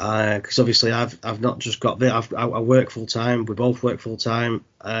obviously I've not just got there. I work full time. We both work full time.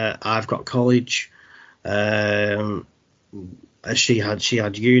 I've got college. She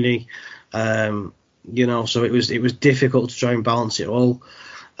had uni. You know, so it was difficult to try and balance it all.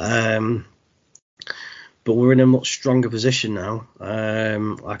 But we're in a much stronger position now.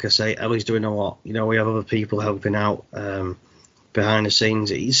 Like I say, Ellie's doing a lot. You know, we have other people helping out behind the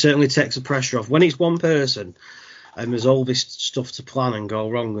scenes. It certainly takes the pressure off. When it's one person and there's all this stuff to plan and go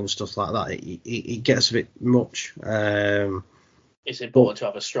wrong and stuff like that, it gets a bit much. It's important to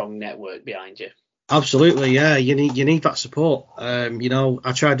have a strong network behind you. Absolutely, yeah. You need that support. You know,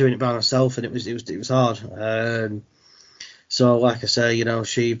 I tried doing it by myself and it was hard. So, like I say, you know,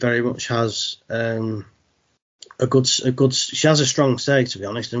 she very much has a good. She has a strong say, to be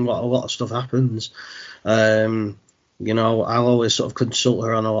honest, and what a lot of stuff happens. You know, I'll always sort of consult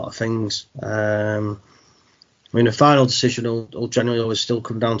her on a lot of things. I mean, the final decision will generally always still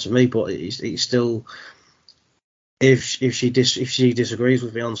come down to me, but it's still, if she disagrees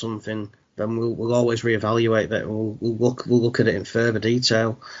with me on something, then we'll always reevaluate that. We'll look at it in further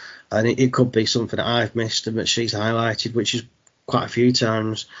detail, and it could be something that I've missed and that she's highlighted, which is quite a few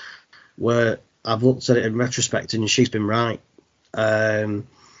times where I've looked at it in retrospect and she's been right. You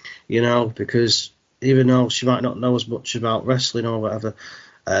know, because even though she might not know as much about wrestling or whatever,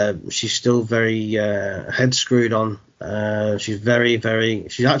 she's still very head screwed on. She's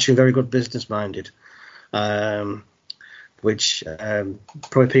actually very good business minded. Which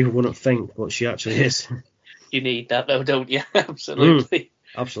probably people wouldn't think, but she actually is. You need that though, don't you? Absolutely.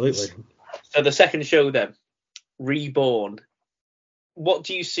 Absolutely. So the second show then, Reborn. What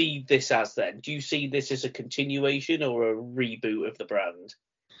do you see this as then? Do you see this as a continuation or a reboot of the brand?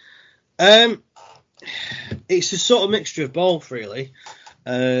 It's a sort of mixture of both, really,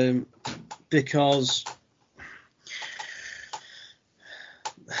 because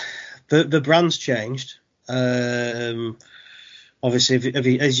the brand's changed.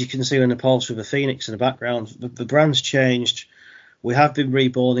 Obviously, as you can see in the pulse with the Phoenix in the background, the brand's changed. We have been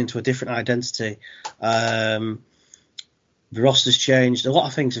reborn into a different identity. The roster's changed. A lot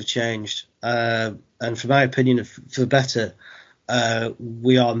of things have changed. And for my opinion, for the better,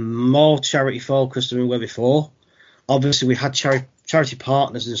 we are more charity focused than we were before. Obviously, we had charity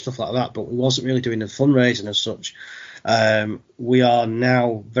partners and stuff like that, but we wasn't really doing the fundraising as such. We are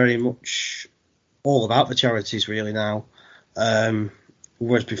now very much all about the charities really now.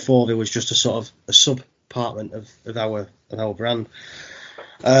 Whereas before there was just a sort of a sub department of our brand.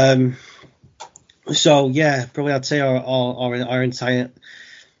 So yeah, probably I'd say our entire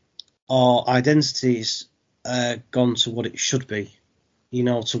identity's gone to what it should be, you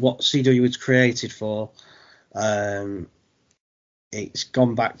know, to what CW was created for. It's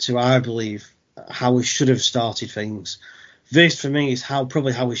gone back to, I believe, how we should have started things. This for me is how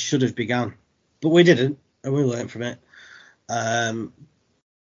we should have began, but we didn't, and we learned from it.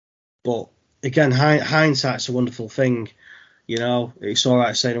 But again, hindsight's a wonderful thing. You know, it's all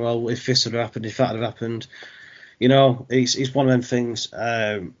right saying, well, if this had happened, if that had happened, you know, it's one of them things.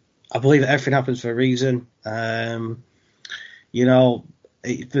 I believe that everything happens for a reason. You know,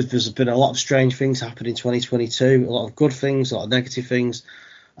 there's been a lot of strange things happen in 2022, a lot of good things, a lot of negative things,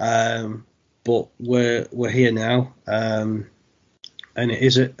 but we're here now, and it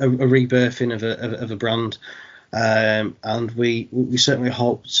is a rebirthing of a brand, and we certainly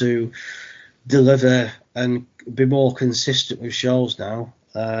hope to deliver and be more consistent with shows now.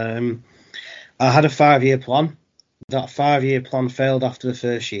 I had a 5-year plan. That 5-year plan failed after the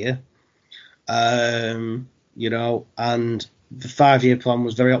first year, and the 5-year plan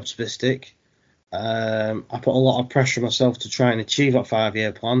was very optimistic. I put a lot of pressure on myself to try and achieve that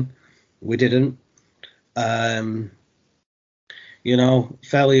 5-year plan. We didn't. Failure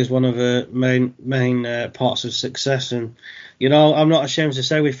is one of the main parts of success, and I'm not ashamed to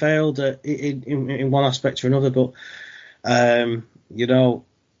say we failed in one aspect or another, but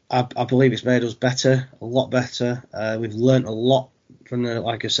I believe it's made us better, a lot better. We've learnt a lot from the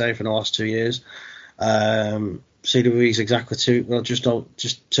last 2 years. CWE's exactly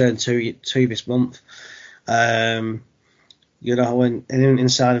just turned two this month. And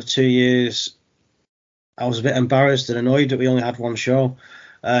inside of 2 years, I was a bit embarrassed and annoyed that we only had one show.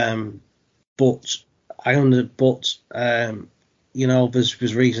 But there's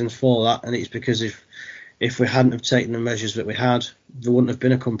reasons for that, and it's because if we hadn't have taken the measures that we had, there wouldn't have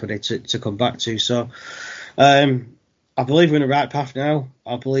been a company to come back to. So I believe we're in the right path now.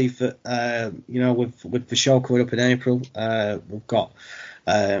 I believe that with the show coming up in April, we've got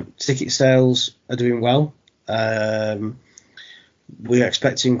ticket sales are doing well. We're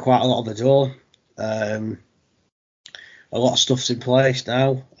expecting quite a lot on the door. A lot of stuff's in place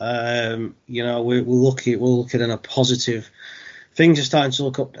now. We're looking at a positive. Things are starting to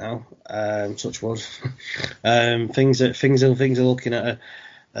look up now. Touch wood. Things are looking at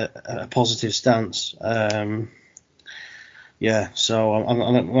a positive stance. So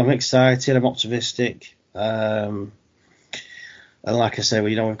I'm excited. I'm optimistic. And like I say,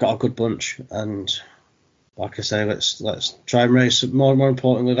 we've got a good bunch. And like I say, let's try and raise some, more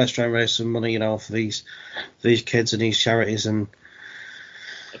importantly, let's try and raise some money, for these kids and these charities, and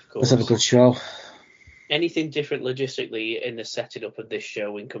let's have a good show. Anything different logistically in the setting up of this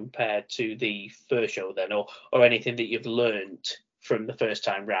show in compared to the first show then, or anything that you've learned from the first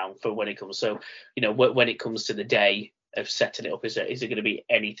time round for when it comes? So, when it comes to the day of setting it up, is there going to be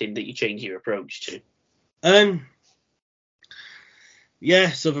anything that you change your approach to?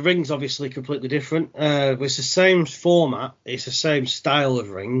 So the ring's obviously completely different. It's the same format, it's the same style of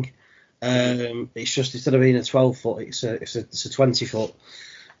ring. It's just instead of being a 12 foot, it's a 20 foot.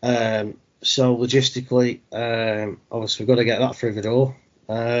 So logistically, obviously we've got to get that through the door.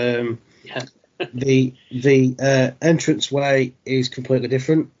 The entrance way is completely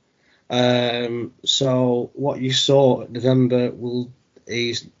different. So what you saw at November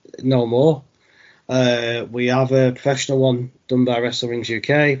is no more. We have a professional one done by Wrestle Rings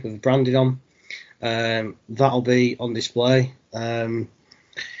UK with branding on. That'll be on display.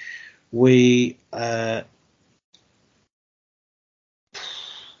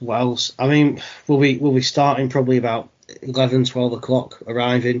 What else? I mean, we'll be starting probably about 11, 12 o'clock,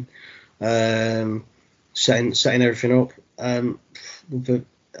 arriving, setting everything up.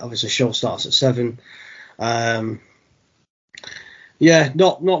 Obviously, show starts at 7. Not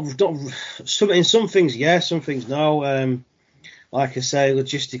some things, yes, some things no. Like I say,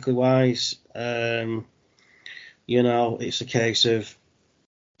 logistically wise, it's a case of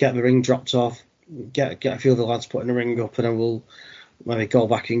get the ring dropped off, get a few of the lads putting the ring up, and then we'll maybe go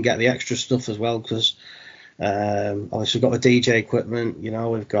back and get the extra stuff as well, because obviously we've got the DJ equipment,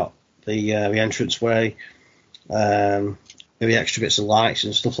 we've got the entranceway, maybe extra bits of lights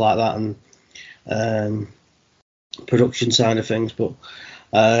and stuff like that, and production side of things. But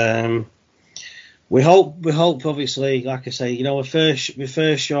we hope obviously, like I say, the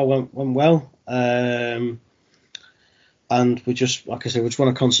first show went well, and we just, like I say, we just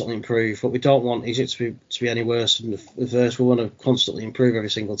want to constantly improve. What we don't want is it to be any worse than the first. We want to constantly improve every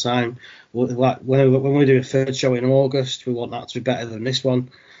single time. When we do a third show in August, we want that to be better than this one.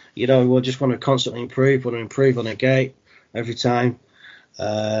 We just want to constantly improve. We want to improve on a gate every time. We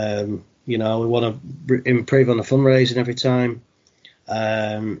want to improve on the fundraising every time.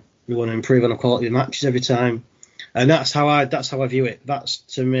 We want to improve on the quality of the matches every time, and that's how I view it. That's,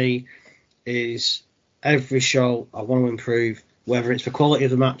 to me, is every show I want to improve, whether it's the quality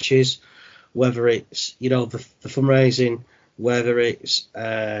of the matches, whether it's the fundraising, whether it's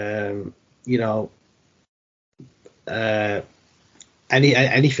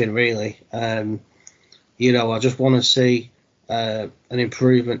anything really. I just want to see an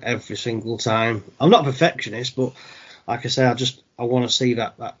improvement every single time. I'm not a perfectionist, but like I say, I want to see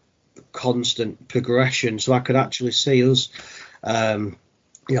that constant progression, so I could actually see us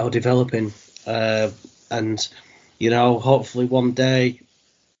developing, and hopefully one day,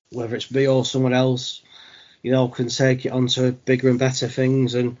 whether it's me or someone else, can take it on to bigger and better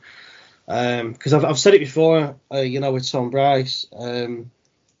things. And because I've said it before, with Tom Bryce,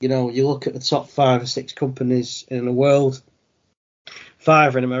 you look at the top 5 or 6 companies in the world,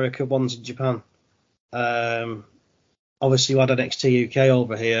 5 are in America, 1's in Japan. Obviously, you had NXT UK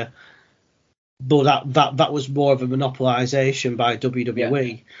over here, but that was more of a monopolisation by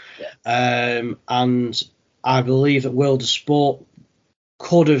WWE. Yeah. And I believe that World of Sport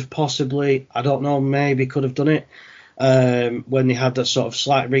could have possibly, I don't know, maybe could have done it when they had that sort of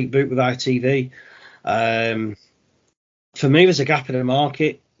slight reboot with ITV. For me, there's a gap in the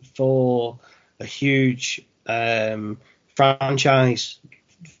market for a huge franchise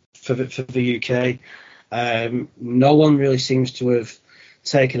for the UK. No one really seems to have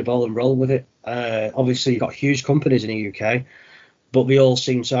taken the ball and rolled with it. Obviously, you've got huge companies in the UK, but they all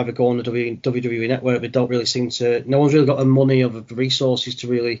seem to either go on the WWE network. They don't really seem to. No one's really got the money or the resources to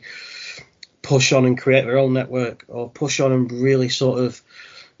really push on and create their own network, or push on and really sort of,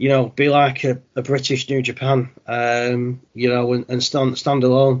 be like a British New Japan, and stand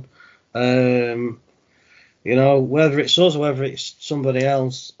alone. Whether it's us or whether it's somebody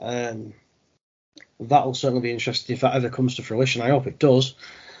else, that'll certainly be interesting if that ever comes to fruition. I hope it does.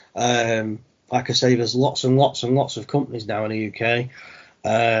 Like I say, there's lots and lots and lots of companies now in the UK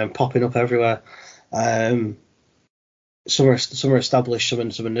popping up everywhere. Some are established,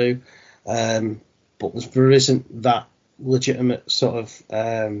 some are new, but there isn't that legitimate sort of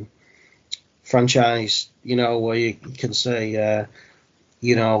franchise, where you can say,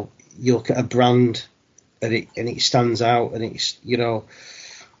 you look at a brand and it stands out, and it's,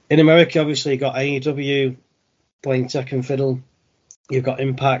 in America, obviously, you've got AEW playing second fiddle. You've got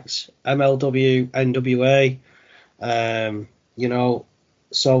Impact, MLW, NWA.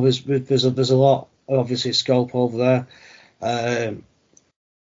 So there's a lot, obviously, scope over there.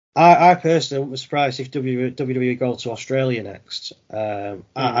 I personally wouldn't be surprised if WWE go to Australia next.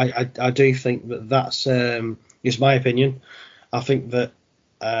 I do think that's is my opinion. I think that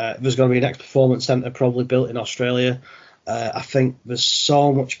there's going to be an ex-performance centre probably built in Australia. I think there's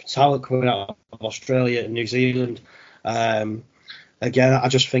so much talent coming out of Australia and New Zealand. Again, I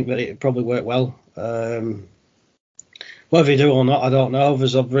just think that it probably work well. Whether they do or not, I don't know.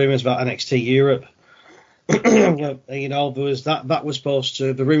 There's rumours about NXT Europe. There was that was supposed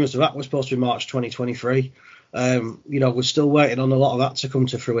to. The rumours of that was supposed to be March 2023. We're still waiting on a lot of that to come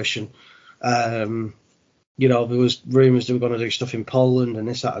to fruition. There was rumours they were going to do stuff in Poland and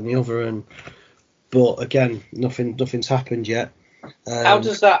this, that, and the other, but again, nothing's happened yet. How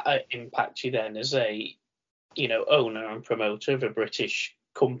does that impact you then as a owner and promoter of a British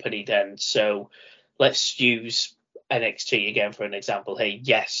company then? So let's use NXT again for an example. Hey,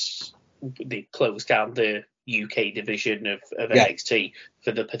 yes, they closed down the UK division of NXT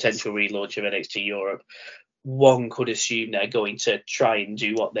for the potential relaunch of NXT Europe. One could assume they're going to try and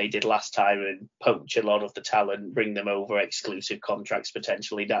do what they did last time and poach a lot of the talent, bring them over, exclusive contracts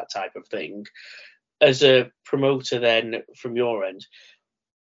potentially, that type of thing. As a promoter then, from your end,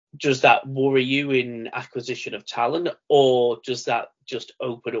 does that worry you in acquisition of talent, or does that just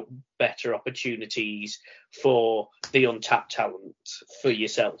open up better opportunities for the untapped talent for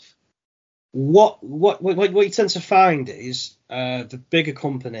yourself? What you tend to find is the bigger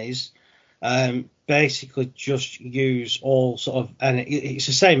companies basically just use all sort of, and it's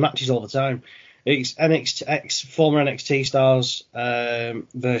the same matches all the time. It's former NXT stars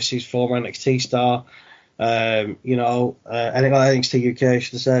versus former NXT star. NXT UK, I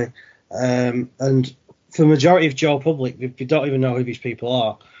should say. And for the majority of Joe Public, you don't even know who these people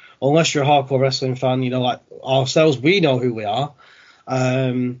are, unless you're a hardcore wrestling fan. Like ourselves, we know who we are.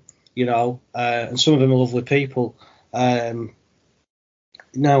 And some of them are lovely people. Now,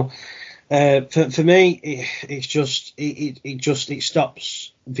 for me, it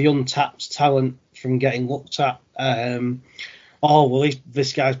stops the untapped talent from getting looked at.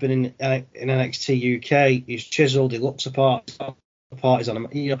 This guy's been in NXT UK. He's chiseled. He looks the part. The part is on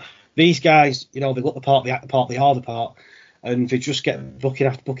him. These guys, they look the part. They act the part. They are the part, and they just get booking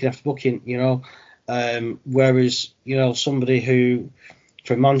after booking after booking. Whereas somebody who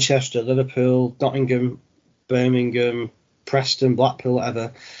from Manchester, Liverpool, Nottingham, Birmingham, Preston, Blackpool,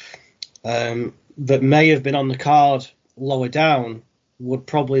 whatever, that may have been on the card lower down, would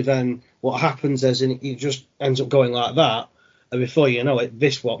probably then, what happens is it just ends up going like that. And before you know it,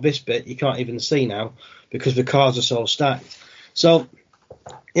 this bit you can't even see now because the cards are so stacked. So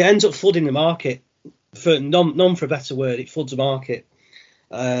it ends up flooding the market. For none for a better word, it floods the market.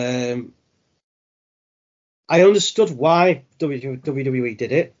 And I understood why WWE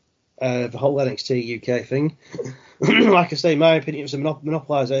did it, the whole NXT UK thing. Like I say, in my opinion, it was a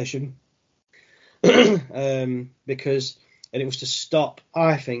monopolisation. Because it was to stop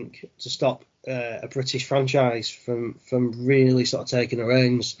a British franchise from really sort of taking the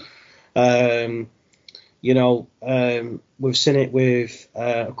reins. We've seen it with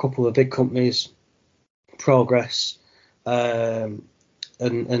a couple of big companies, Progress, and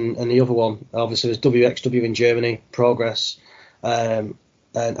the other one obviously was WXW in Germany, Progress, and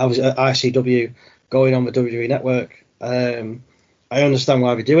obviously ICW going on the WWE network. I understand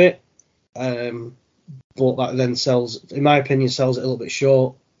why they do it, but that then in my opinion, sells it a little bit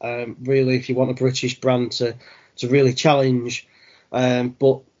short. Really, if you want a British brand to really challenge,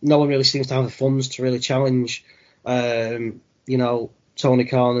 but no one really seems to have the funds to really challenge, Tony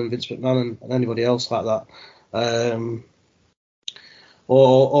Khan and Vince McMahon and anybody else like that,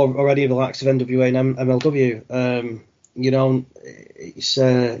 or any of the likes of NWA and MLW. It's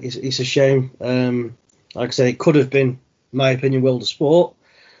a shame. Like I say, it could have been, in my opinion, World of Sport.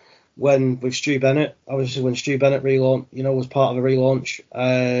 With Stu Bennett, obviously when Stu Bennett was part of a relaunch,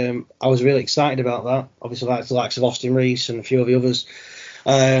 I was really excited about that. Obviously, like the likes of Austin Reese and a few of the others.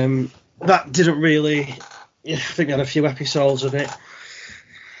 That didn't really. I think they had a few episodes of it.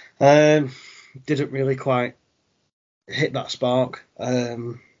 Didn't really quite hit that spark.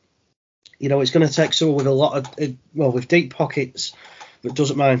 It's going to take someone with with deep pockets that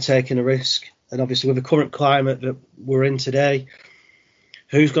doesn't mind taking a risk, and obviously with the current climate that we're in today.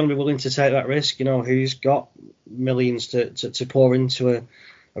 Who's going to be willing to take that risk? Who's got millions to pour into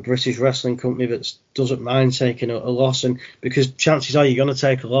a British wrestling company that doesn't mind taking a loss? And because chances are you're going to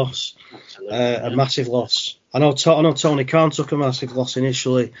take a loss, a massive loss. I know Tony Khan took a massive loss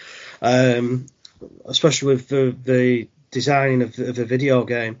initially, especially with the designing of the video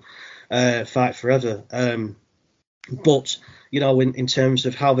game, Fight Forever. But in terms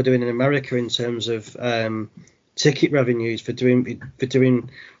of how they're doing in America, in terms of ticket revenues, for doing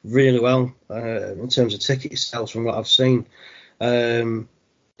really well in terms of ticket sales from what I've seen.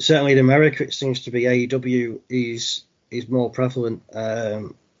 Certainly in America, it seems to be AEW is more prevalent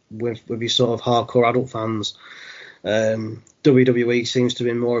with your sort of hardcore adult fans. WWE seems to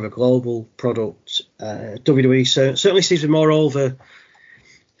be more of a global product. WWE certainly seems to be more over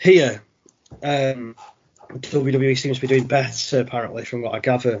here. WWE seems to be doing better, apparently, from what I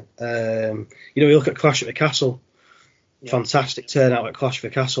gather. You look at Clash at the Castle. Yeah. Fantastic turnout at Clash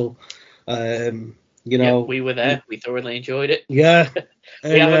at the Castle. We were there. We thoroughly enjoyed it. Yeah.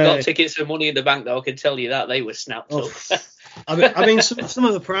 We haven't got tickets for Money in the Bank, though. I can tell you that. They were snapped up. I mean, some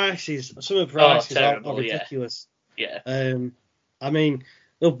of the prices are ridiculous. Yeah. They'll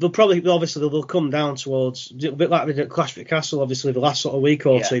probably, obviously, they'll come down towards, a bit like we did at Clash at the Castle, obviously, the last sort of week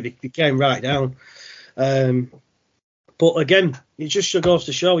or two, they came right down. But again, it just goes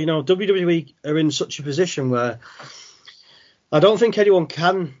to show, WWE are in such a position where I don't think anyone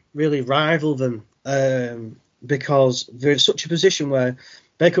can really rival them, because they're in such a position where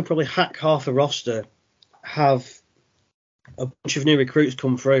they could probably hack half a roster, have a bunch of new recruits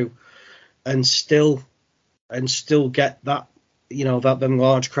come through, and still get that, them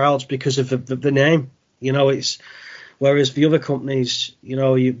large crowds because of the name. It's whereas the other companies,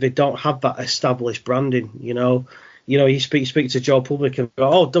 they don't have that established branding. You speak to Joe Public and go,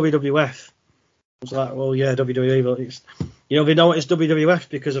 oh, WWF. It's like, well, yeah, WWE, but it's, they know it's WWF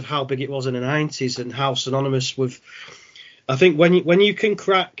because of how big it was in the 90s and how synonymous with. I think when you can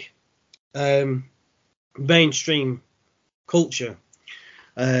crack mainstream culture,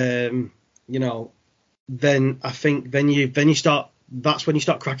 then I think then you start. That's when you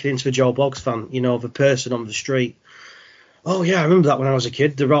start cracking into the Joe Boggs fan, the person on the street. Oh yeah, I remember that when I was a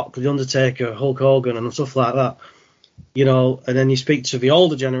kid. The Rock, The Undertaker, Hulk Hogan, and stuff like that. And then you speak to the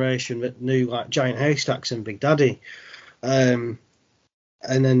older generation that knew like Giant Haystacks and Big Daddy, and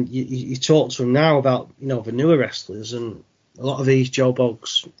then you talk to them now about the newer wrestlers, and a lot of these Joe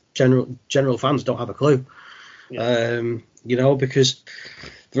Boggs general fans don't have a clue, because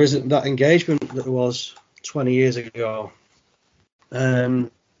there isn't that engagement that there was 20 years ago.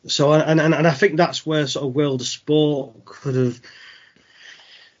 So I think that's where sort of World of Sport could have,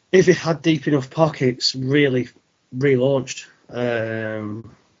 if it had deep enough pockets, really relaunched.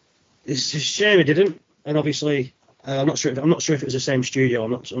 It's a shame it didn't, and obviously I'm not sure if it was the same studio.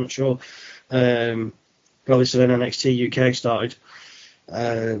 I'm not sure. But obviously when NXT UK started,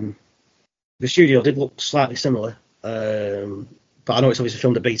 the studio did look slightly similar, but I know it's obviously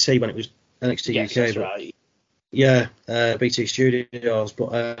filmed at BT when it was NXT yes, UK. That's but, right. Yeah, BT Studios,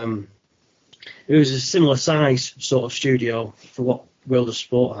 but it was a similar size sort of studio for what World of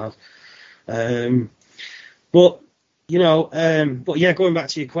Sport had. But but yeah, going back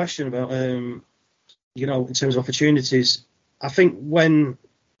to your question about in terms of opportunities, I think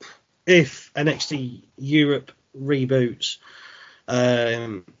if NXT Europe reboots,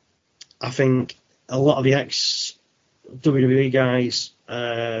 I think a lot of the ex WWE guys,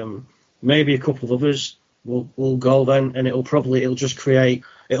 maybe a couple of others will go then, and it'll just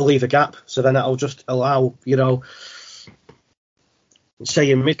leave a gap. So then that'll just allow, say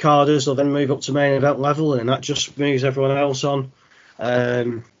your mid carders will then move up to main event level, and that just moves everyone else on.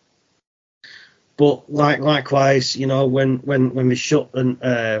 But likewise, when we shut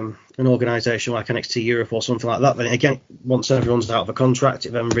an organisation like NXT Europe or something like that, then again, once everyone's out of a contract,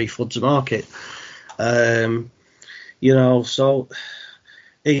 it then refloods the market. So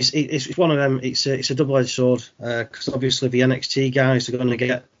it's one of them. It's a double-edged sword, because obviously the NXT guys are going to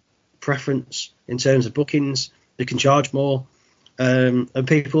get preference in terms of bookings. They can charge more, and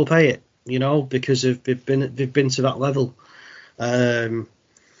people will pay it, because they've been to that level.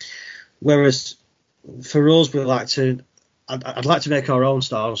 Whereas for us, I'd like to make our own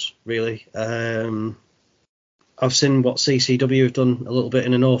stars, really. I've seen what CCW have done a little bit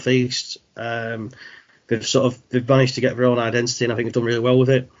in the Northeast. They've managed to get their own identity, and I think they've done really well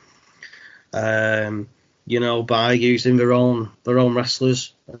with it. By using their own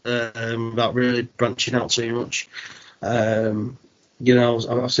wrestlers, without really branching out too much. I've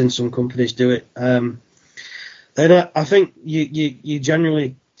seen some companies do it. And I think you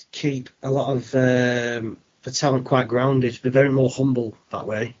generally keep a lot of the talent quite grounded. They're very more humble that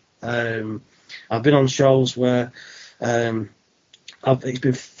way. I've been on shows where it's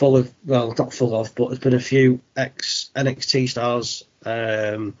been full of, well, not full of, but there's been a few ex-NXT stars.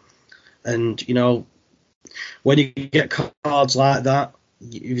 And, when you get cards like that,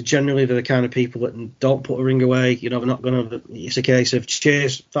 generally they're the kind of people that don't put a ring away. They're not going to, it's a case of,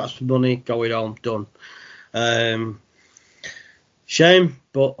 cheers, that's money, going home, done. Shame,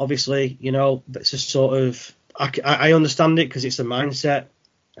 but obviously, it's a sort of, I understand it because it's a mindset,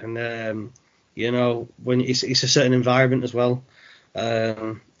 and when it's a certain environment as well.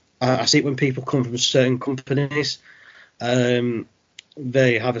 I see it when people come from certain companies,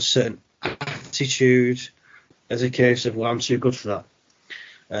 they have a certain attitude, as a case of, well, I'm too good for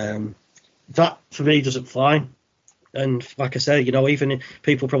that. That for me doesn't fly. And like I say, even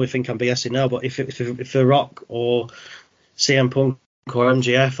people probably think I'm BSing now, but if The Rock or CM Punk or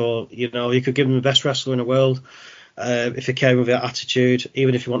MGF, or you could give them the best wrestler in the world, if it came with that attitude,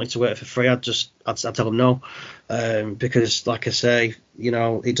 even if you wanted to work for free, I'd tell them no, because like I say,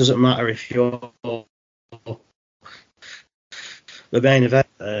 it doesn't matter if you're the main event.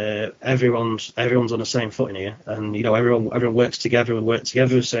 Everyone's on the same footing here, and everyone works together. We work together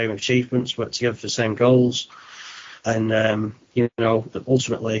for the same achievements, work together for the same goals, and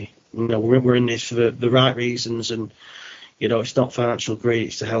ultimately, we're in this for the right reasons, and it's not financial greed.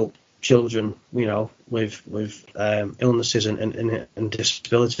 It's to help children, with illnesses and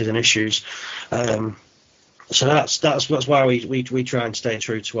disabilities and issues. So that's why we try and stay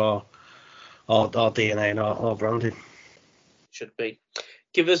true to our DNA and our branding. Should be.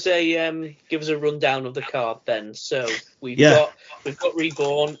 Give us a rundown of the card then. So we've got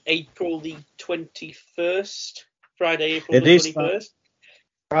Reborn, April the 21st, Friday, April the 21st.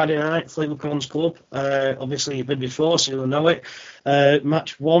 Friday night, Fleetwood Corns Club. Obviously, you've been before, so you'll know it.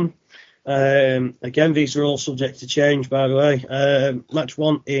 Match 1. Again, these are all subject to change, by the way. Match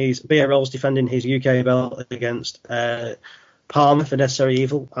 1 is BRL's defending his UK belt against Palmer for Necessary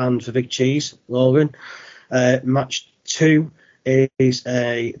Evil and for Big Cheese, Logan. Match 2 is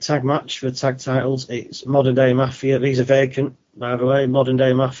a tag match for tag titles. It's Modern Day Mafia. These are vacant, by the way. Modern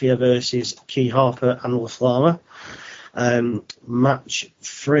Day Mafia versus Key Harper and La Flama. Match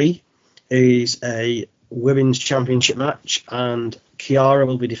 3 is a women's championship match, and Kiara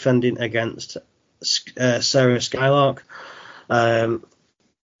will be defending against Sarah Skylark. Then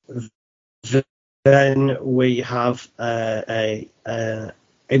we have a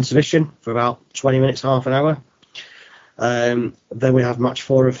intermission for about 20 minutes, half an hour. Then we have match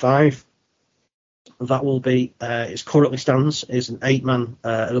 4 of 5. That will be, it currently stands, is an 8-man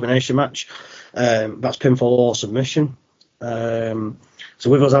elimination match. That's pinfall or submission. So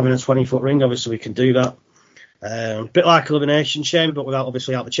with us having a 20-foot ring, obviously we can do that. A bit like Elimination Chamber, but without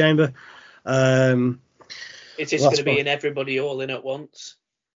obviously out the chamber. It is going to be in everybody all in at once.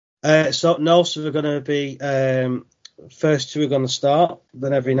 So they're going to be first 2 are going to start,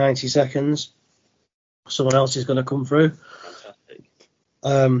 then every 90 seconds someone else is going to come through. Fantastic.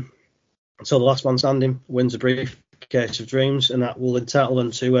 So the last one standing wins a briefcase of dreams, and that will entitle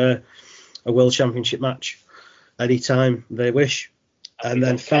them to a World Championship match anytime they wish. And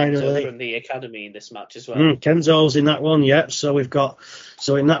then finally, Kenzo from the academy in this match as well. Kenzo's in that one, yeah. So in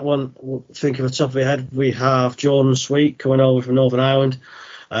that one, think of the top of your head, we have Jordan Sweet coming over from Northern Ireland.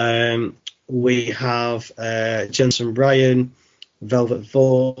 We have Jensen Bryan, Velvet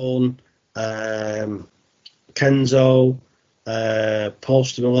Vaughan, Kenzo,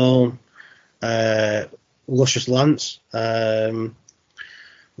 Poster Malone, Luscious Lance. I'm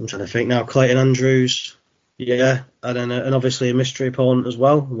trying to think now. Clayton Andrews, yeah, and then and obviously a mystery opponent as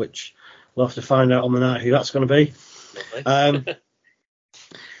well, which we'll have to find out on the night who that's going to be.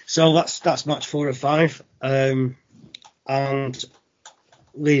 So that's match 4 of 5, and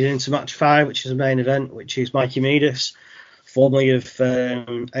leading into match 5, which is the main event, which is Mikey Medis, formerly of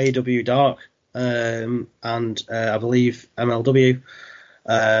AW Dark, and I believe MLW.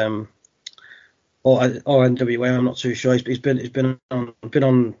 Or NWA, I'm not too sure. He's been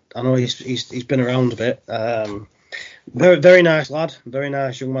on. I know he's been around a bit. Very very nice lad, very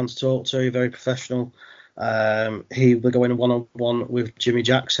nice young man to talk to, very professional. He will go in 1-on-1 with Jimmy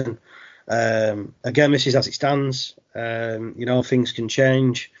Jackson. Again, this is as it stands. Things can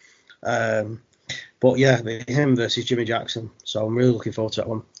change. But yeah, him versus Jimmy Jackson. So I'm really looking forward to that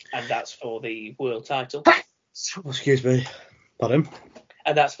one. And that's for the world title. Excuse me, pardon.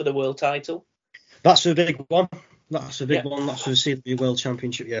 And that's for the world title. That's the big one. That's the big one. That's for the CW World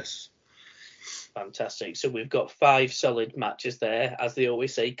Championship, yes. Fantastic. So we've got 5 solid matches there. As they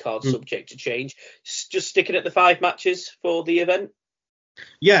always say, cards subject to change. Just sticking at the 5 matches for the event?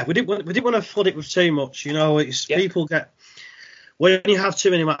 Yeah, we didn't want to flood it with too much. People get... When you have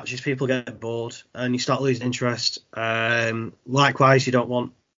too many matches, people get bored and you start losing interest. Likewise, you don't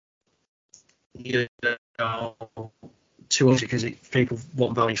want... too much because people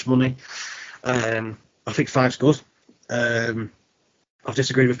want value for money. I think 5's good. I've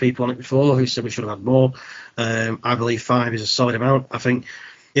disagreed with people on it before who said we should have had more. I believe 5 is a solid amount. I think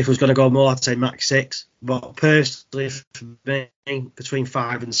if I was going to go more, I'd say max 6. But personally, for me, between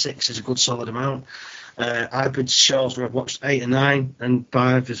 5 and 6 is a good solid amount. I've been to shows where I've watched 8 and 9, and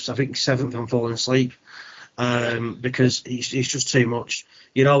 5 is, I think 7th I'm falling asleep because it's just too much.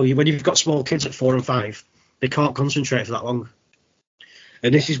 When you've got small kids at 4 and 5, they can't concentrate for that long.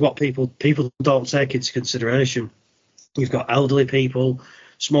 And this is what people don't take into consideration. You've got elderly people,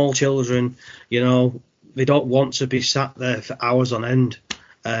 small children, they don't want to be sat there for hours on end.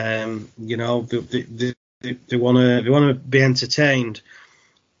 They want to be entertained,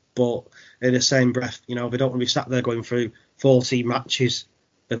 but in the same breath, they don't want to be sat there going through 40 matches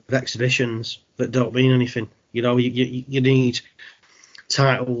of exhibitions that don't mean anything. You need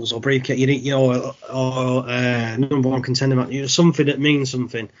titles or briefcase, you need, or number one contender match, something that means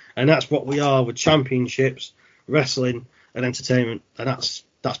something, and that's what we are with championships, wrestling, and entertainment, and that's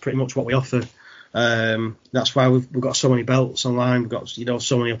pretty much what we offer. That's why we've got so many belts online. We've got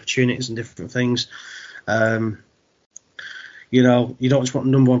so many opportunities and different things. You don't just want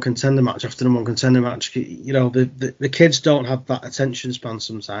number one contender match after number one contender match. The kids don't have that attention span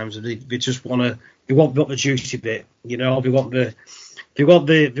sometimes. They just want the juicy bit. They want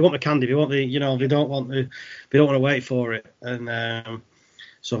the candy. They don't want to wait for it. And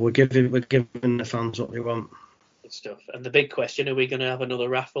so we're giving the fans what they want. Good stuff. And the big question: are we going to have another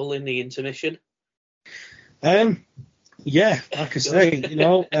raffle in the intermission? Yeah, like I say,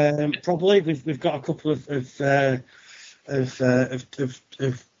 probably we've got a couple of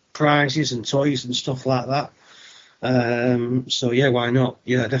prizes and toys and stuff like that. So yeah, why not?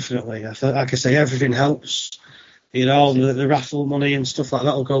 Yeah, definitely. Like I say, everything helps. The raffle money and stuff like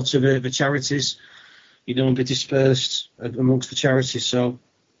that will go to the charities. And be dispersed amongst the charities. So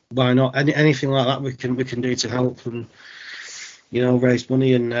why not? Anything like that we can do to help and raise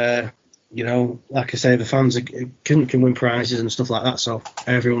money and like I say, the fans can win prizes and stuff like that. So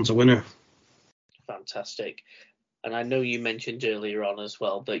everyone's a winner. Fantastic. And I know you mentioned earlier on as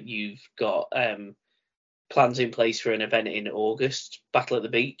well that you've got plans in place for an event in August, Battle at the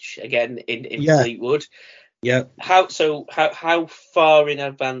Beach, again in Fleetwood. Yeah. How far in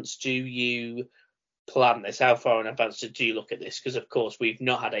advance do you plan this? How far in advance do you look at this? Because of course we've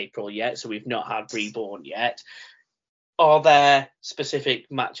not had April yet, so we've not had Reborn yet. Are there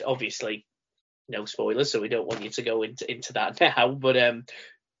specific match? Obviously, no spoilers, so we don't want you to go into that now. But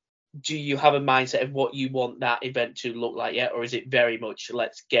do you have a mindset of what you want that event to look like yet, or is it very much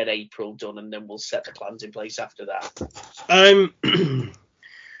let's get April done and then we'll set the plans in place after that?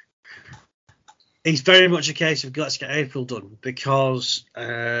 It's very much a case of let's get April done because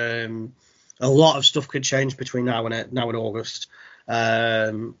a lot of stuff could change between now and August.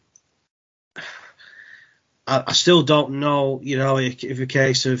 I still don't know, if a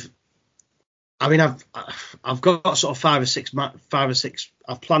case of I mean, I've got sort of five or six. I've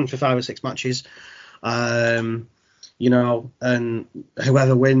planned for 5 or 6 matches. You know, and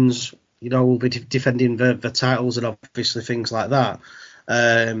whoever wins, you know, will be defending the titles and obviously things like that.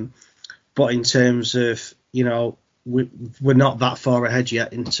 But in terms of, you know, we're not that far ahead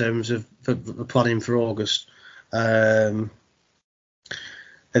yet in terms of the planning for August. And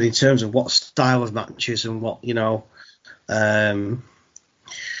in terms of what style of matches and what, you know,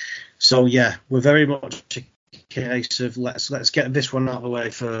 so yeah, we're very much a case of let's get this one out of the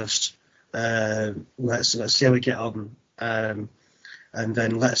way first. Let's see how we get on, and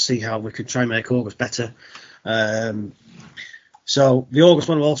then let's see how we can try and make August better. So the August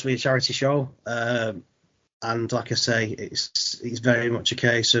one will also be a charity show, and like I say, it's very much a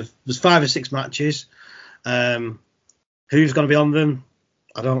case of there's 5 or 6 matches. Who's going to be on them?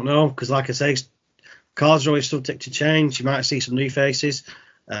 I don't know, because like I say, cards are always subject to change. You might see some new faces.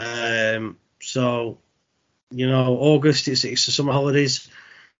 So, you know, August, it's the summer holidays.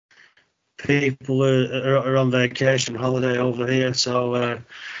 People are on vacation holiday over here. So,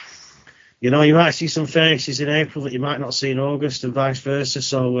 you know, you might see some faces in April that you might not see in August and vice versa.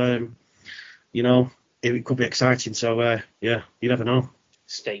 So, you know, it could be exciting. So, yeah, you never know.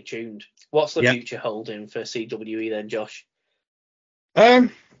 Stay tuned. What's the future holding for CWE then, Josh?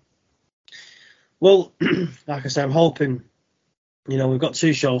 Well, like I said, I'm hoping, you know, we've got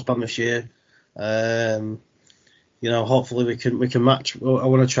 2 shows planned this year. You know, hopefully we can match. I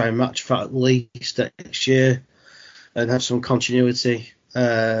want to try and match that at least next year and have some continuity.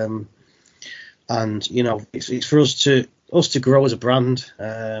 And you know, it's for us to grow as a brand.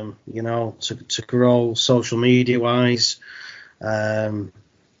 You know, to grow social media wise. You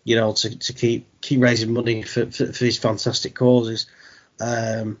know, to keep raising money for these fantastic causes.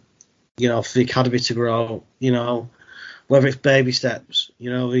 You know, for the academy to grow. You know, whether it's baby steps. You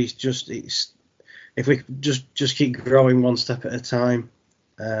know, if we just keep growing one step at a time.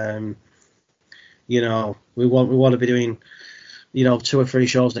 You know, we want to be doing, you know, 2 or 3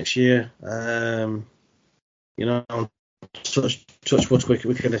 shows next year. You know, touch wood,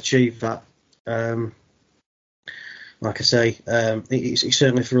 we can achieve that. Like I say, it's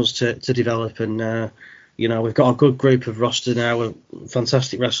certainly for us to develop, and you know, we've got a good group of roster now,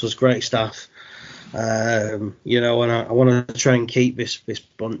 fantastic wrestlers, great staff. You know, and I want to try and keep this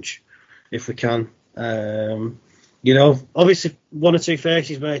bunch if we can. You know, obviously 1 or 2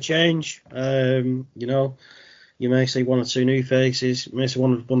 faces may change. You know, you may see 1 or 2 new faces, you may see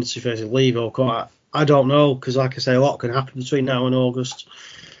one or 2 faces leave or come. I don't know, because like I say, a lot can happen between now and August.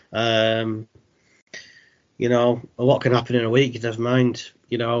 You know, a lot can happen in a week, never mind,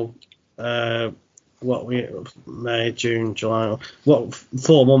 you know, May, June, July,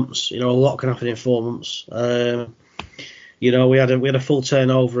 4 months, you know, a lot can happen in 4 months. You know, we had a full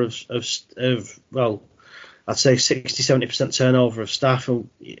turnover of well, I'd say 60-70% turnover of staff on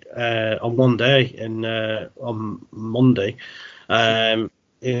one day and on Monday, in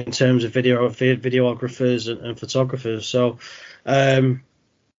terms of videographers and photographers. So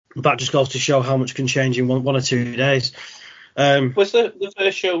that just goes to show how much can change in one or 2 days. Was the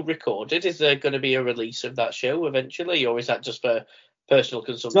first show recorded? Is there going to be a release of that show eventually, or is that just for personal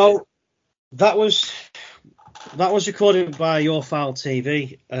consumption? So that was recorded by Your File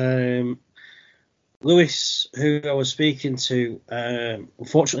TV. Lewis, who I was speaking to,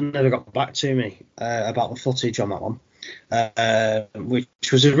 unfortunately never got back to me about the footage on that one,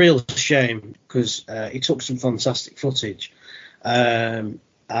 which was a real shame, because he took some fantastic footage, and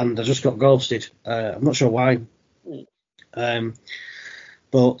I just got ghosted. I'm not sure why. But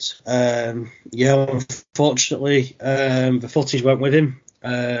yeah, unfortunately, the footage went with him.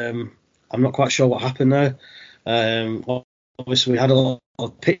 I'm not quite sure what happened there. Obviously, we had a lot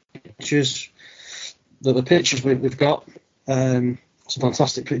of pictures. The pictures we've got, some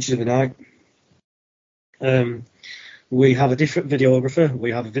fantastic pictures of the night. We have a different videographer.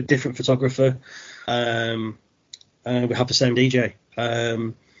 We have a different photographer. And we have the same DJ.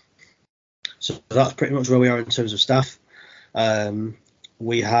 So that's pretty much where we are in terms of staff.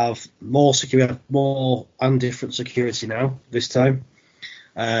 We have more security, more and different security now this time.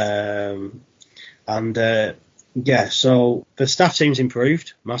 Yeah, so the staff team's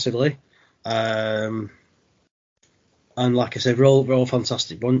improved massively. And like I said, we're all a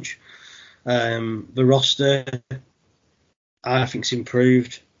fantastic bunch. The roster, I think, is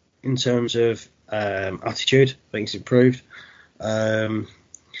improved in terms of attitude. I think it's improved.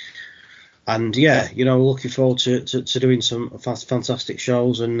 And yeah, you know, looking forward to doing some fantastic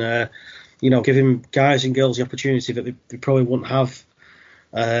shows, and you know, giving guys and girls the opportunity that they probably wouldn't have.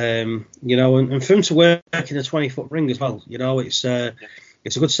 You know, and for them to work in a 20-foot ring as well. You know, it's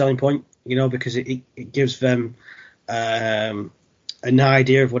it's a good selling point, you know, because it gives them an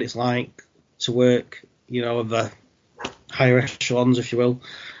idea of what it's like to work, you know, of the higher echelons, if you will.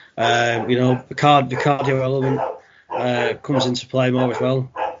 You know, the cardio element comes into play more as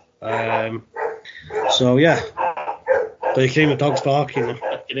well. So yeah, but you can hear the dogs barking.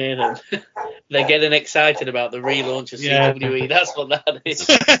 I can hear them. They're getting excited about the relaunch of CWE. That's what that is.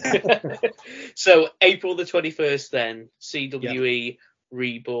 So April the 21st then, CWE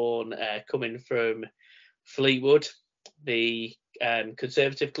Reborn coming from Fleetwood, the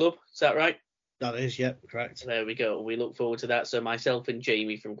Conservative Club. Is that right? That is, yep, correct. There we go. We look forward to that. So myself and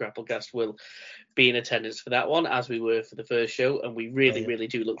Jamie from Grapplecast will be in attendance for that one, as we were for the first show, and we really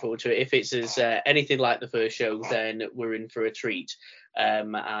do look forward to it. If it's as anything like the first show, then we're in for a treat.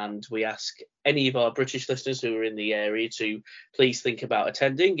 And we ask any of our British listeners who are in the area to please think about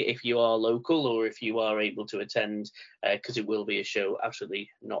attending if you are local or if you are able to attend, because it will be a show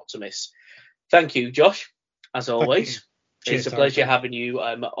absolutely not to miss. Thank you, Josh, as always. It's a pleasure having you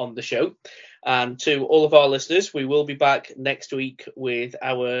on the show. And to all of our listeners, we will be back next week with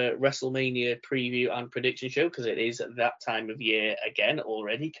our WrestleMania preview and prediction show, because it is that time of year again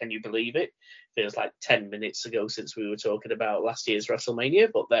already. Can you believe it? Feels like 10 minutes ago since we were talking about last year's WrestleMania,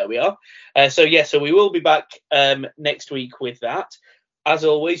 but there we are. So we will be back next week with that. As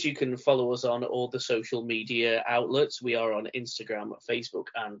always, you can follow us on all the social media outlets. We are on Instagram, Facebook,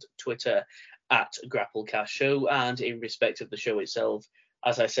 and Twitter at Grapplecast Show. And in respect of the show itself,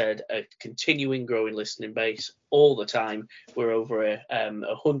 as I said, a continuing growing listening base all the time. We're over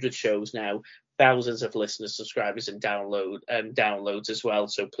 100 shows now, thousands of listeners, subscribers, and downloads as well.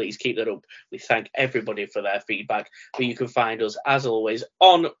 So please keep that up. We thank everybody for their feedback. But you can find us, as always,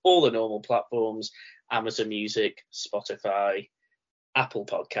 on all the normal platforms: Amazon Music, Spotify, Apple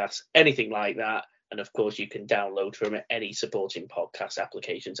Podcasts, anything like that. And of course, you can download from any supporting podcast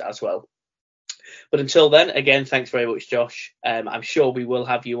applications as well. But until then, again, thanks very much, Josh. I'm sure we will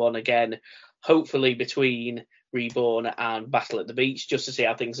have you on again, hopefully between Reborn and Battle at the Beach, just to see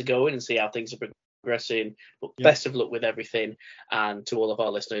how things are going and see how things are progressing. But best of luck with everything. And to all of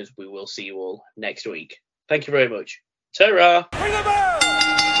our listeners, we will see you all next week. Thank you very much. Ta-ra!